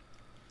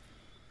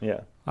 Yeah.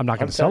 I'm not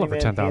going to sell it for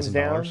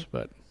 $10,000,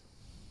 but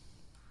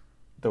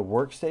the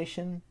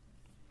workstation,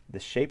 the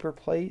shaper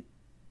plate,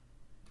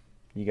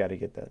 you got to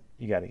get that.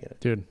 You got to get it.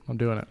 Dude, I'm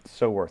doing it.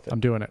 So worth it. I'm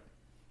doing it.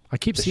 I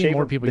keep seeing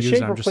more people use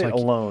it. I'm just like,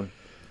 alone.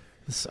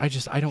 I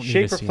don't need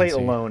shaper a CNC. plate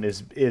alone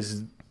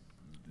is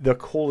the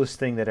coolest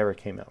thing that ever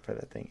came out for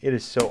that thing. It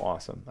is so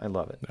awesome. I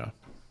love it. Yeah.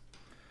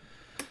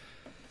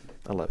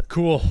 I love it.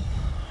 Cool.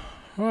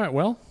 All right.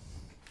 Well,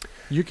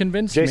 you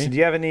convinced me. Jason, do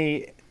you have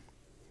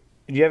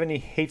any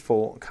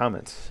hateful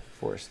comments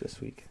for us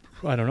this week?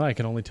 I don't know. I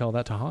can only tell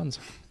that to Hans.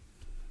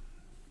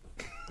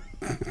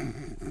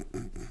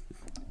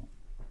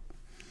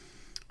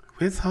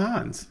 Where's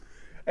Hans?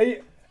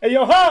 Hey,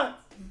 yo, Hans!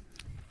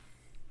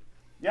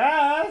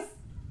 Yes!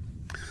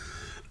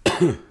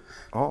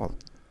 Oh,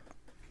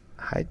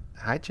 hi,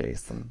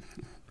 Jason.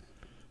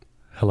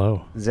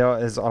 Hello. There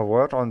is a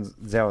word on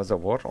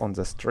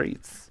the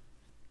streets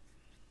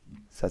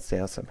that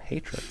there are some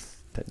hatreds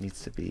that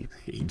needs to be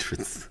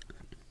hatreds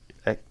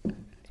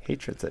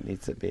that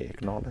needs to be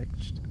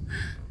acknowledged.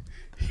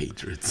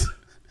 Hatreds.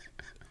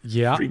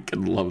 Yeah.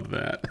 Freaking love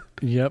that.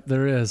 Yep,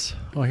 there is.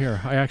 Oh,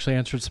 here. I actually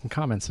answered some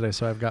comments today,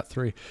 so I've got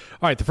 3.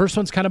 All right, the first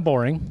one's kind of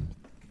boring,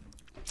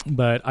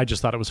 but I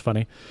just thought it was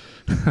funny.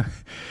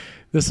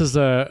 This is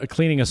a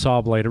cleaning a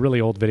saw blade, a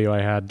really old video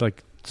I had,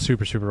 like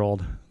super, super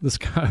old. This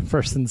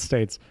person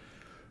states,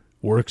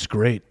 "Works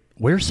great.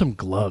 Wear some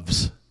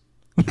gloves."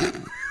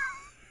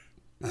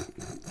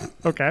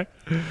 Okay.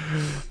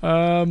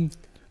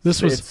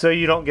 This was so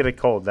you don't get a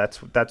cold.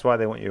 That's why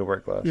they want you to wear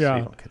gloves. Yeah. So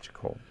you don't catch a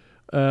cold.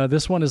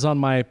 This one is on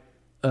my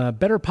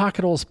Better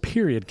Pocket Holes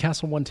period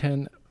Castle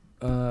 110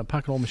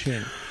 pocket hole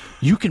machine.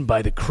 You can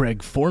buy the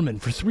Craig Foreman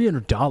for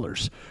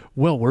 $300.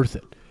 Well worth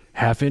it.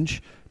 1/2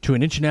 inch to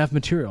 1.5 inch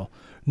material.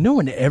 No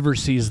one ever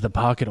sees the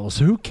pocket hole,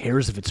 so who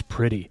cares if it's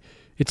pretty?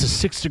 It's a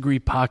 6-degree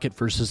pocket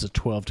versus a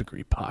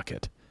 12-degree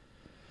pocket.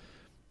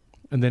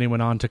 And then he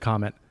went on to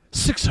comment,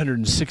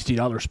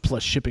 $660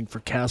 plus shipping for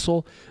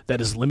Castle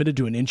that is limited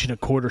to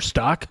 1.25 inch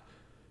stock.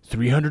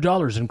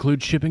 $300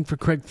 includes shipping for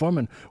Craig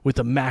Foreman with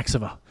a max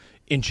of 1.5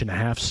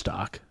 inch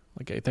stock.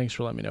 Okay, thanks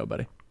for letting me know,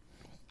 buddy.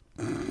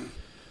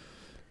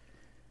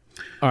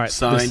 All right,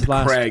 signed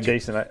Craig.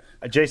 Jason,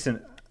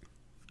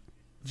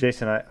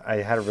 I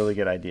had a really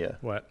good idea.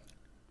 What?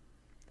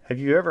 Have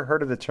you ever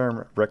heard of the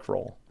term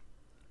Rickroll?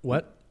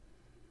 What?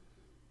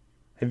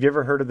 Have you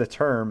ever heard of the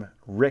term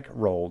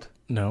Rickrolled?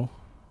 No.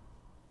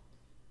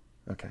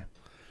 Okay.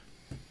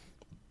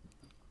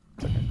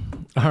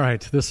 All right,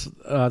 this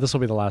will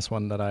be the last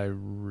one that I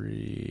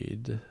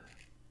read.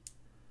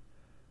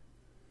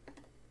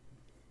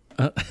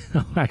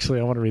 Actually,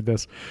 I want to read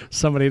this.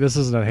 This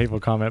isn't a hateful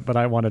comment, but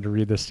I wanted to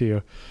read this to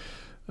you.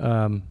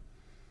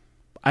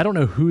 I don't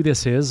know who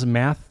this is.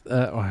 Never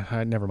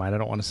mind. I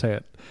don't want to say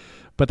it.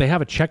 But they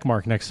have a check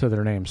mark next to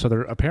their name, so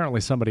they're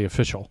apparently somebody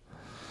official.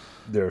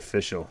 They're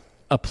official.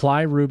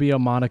 Apply Rubio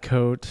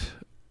Monocoat.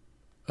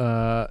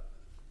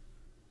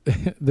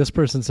 This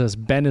person says,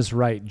 Ben is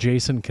right.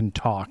 Jason can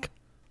talk.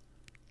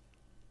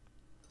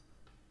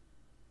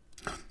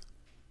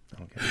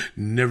 Okay.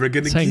 Never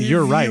gonna saying give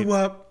you're right. you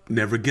up.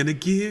 Never gonna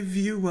give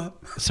you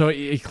up. So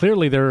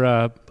clearly they're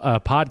a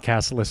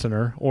podcast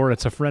listener, or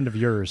it's a friend of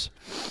yours.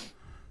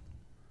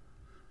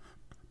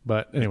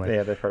 But anyway.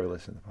 Yeah, they probably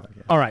listen to the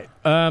podcast. All right.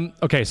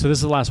 Okay, so this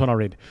is the last one I'll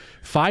read.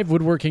 5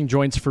 woodworking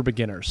joints for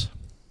beginners.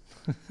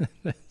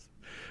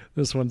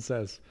 This one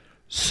says,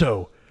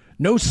 so,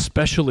 no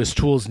specialist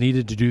tools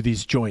needed to do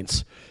these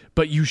joints,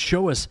 but you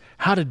show us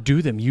how to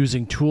do them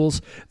using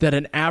tools that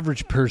an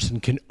average person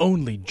can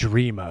only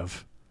dream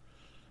of.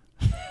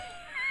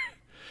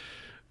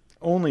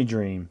 Only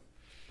dream.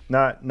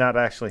 Not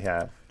actually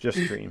have. Just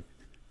dream.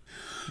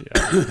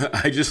 Yeah.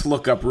 I just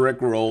look up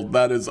Rickrolled.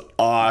 That is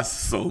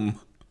awesome.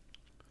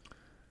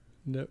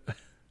 No.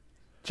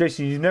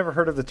 Jason, you've never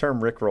heard of the term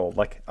Rickrolled?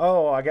 Like,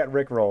 oh, I got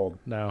Rickrolled.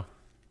 No.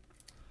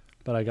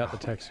 but I got the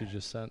text you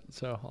just sent,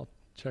 so I'll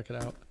check it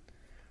out.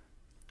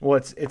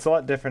 Well, it's a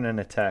lot different in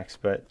a text,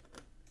 but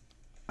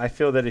I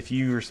feel that if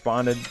you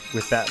responded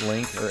with that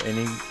link or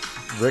any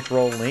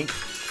Rickroll link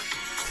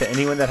to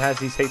anyone that has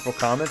these hateful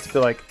comments, be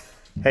like,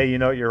 hey, you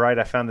know what, you're right,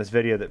 I found this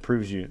video that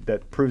proves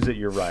that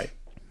you're right.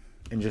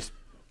 And just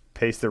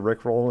paste the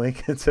Rickroll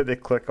link, and so they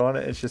click on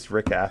it. It's just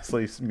Rick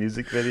Astley's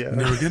music video.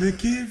 Never gonna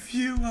give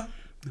you up.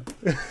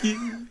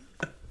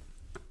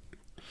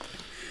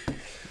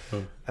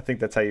 I think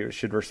that's how you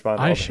should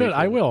respond.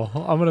 I will.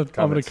 I'm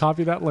gonna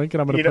copy that link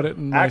and I'm gonna put it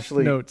in my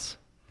notes.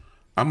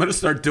 I'm gonna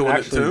start doing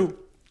it too.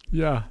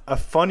 Yeah. A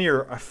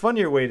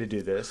funnier way to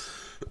do this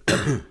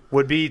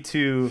would be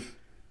to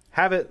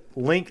have it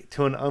link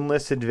to an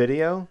unlisted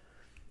video.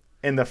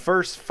 In the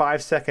first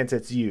 5 seconds,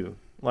 it's you,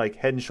 like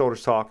Head and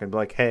Shoulders talking, be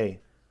like, hey,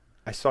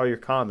 I saw your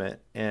comment,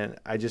 and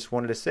I just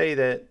wanted to say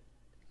that,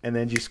 and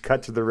then just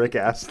cut to the Rick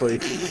Astley.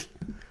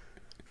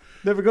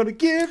 Never gonna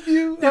give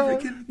you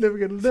up, never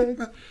gonna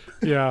let.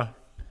 Yeah.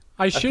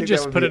 I should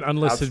just put an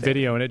unlisted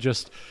video, and it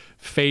just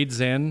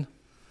fades in,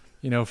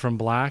 from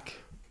black,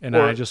 and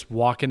I just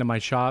walk into my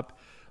shop,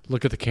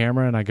 look at the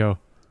camera, and I go,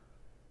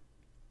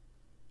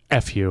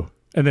 F you.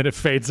 And then it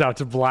fades out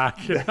to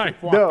black, and I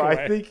walk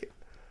away.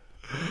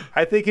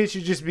 I think it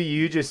should just be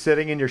you just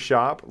sitting in your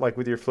shop, like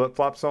with your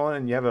flip-flops on,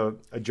 and you have a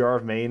jar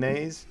of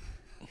mayonnaise,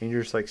 and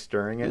you're just like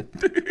stirring it.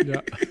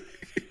 Yeah.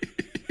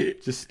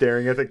 Just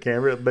staring at the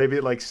camera. Maybe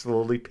it like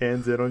slowly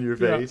pans in on your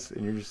face,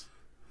 and you're just.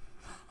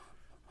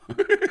 And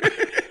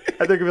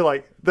they're gonna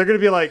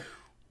be like,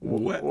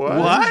 what?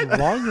 What is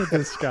wrong with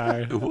this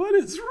guy? What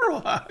is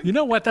wrong? You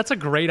know what? That's a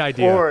great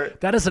idea.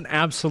 That is an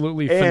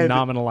absolutely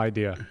phenomenal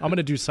idea. I'm going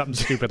to do something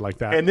stupid like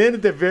that. And then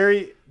at the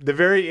very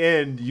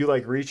end, you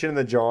like reach in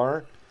the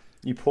jar,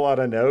 you pull out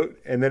a note,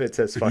 and then it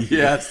says "fuck you."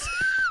 Yes.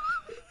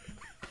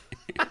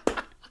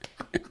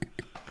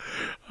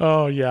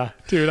 Oh yeah,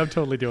 dude, I'm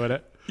totally doing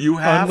it. You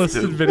have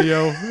unlisted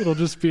video. It'll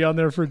just be on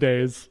there for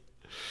days.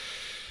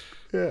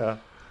 Yeah.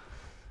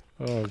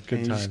 Oh, good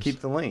and you times. just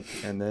keep the link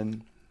and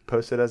then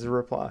post it as a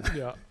reply.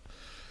 Yeah.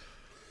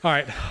 All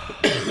right.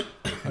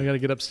 I got to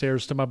get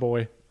upstairs to my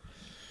boy.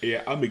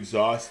 Yeah, I'm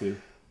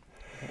exhausted.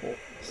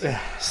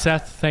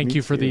 Seth, thank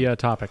you for the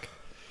topic.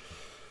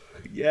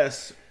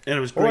 Yes. And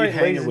it was great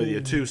hanging with you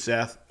too,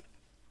 Seth.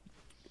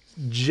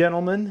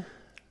 Gentlemen,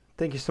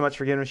 thank you so much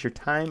for giving us your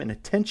time and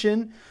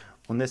attention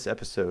on this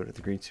episode of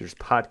the Green Suiters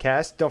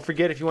Podcast. Don't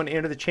forget, if you want to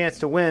enter the chance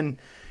to win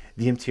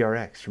the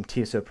MTRX from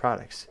TSO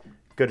Products,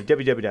 go to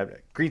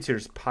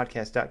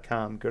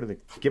www.greensuiterspodcast.com, go to the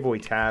giveaway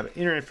tab,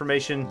 enter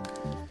information,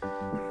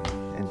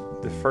 and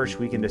the first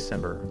week in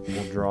December,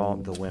 we'll draw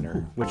the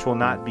winner, which will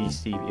not be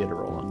Steve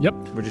Itarola. Yep.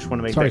 We just want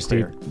to make that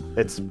clear.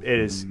 Steve.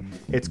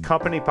 It's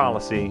company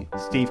policy.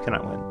 Steve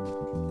cannot win.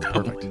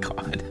 Perfect. Oh, my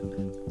God.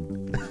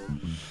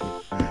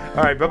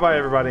 All right. Bye-bye,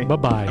 everybody.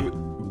 Bye-bye.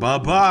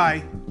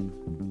 Bye-bye.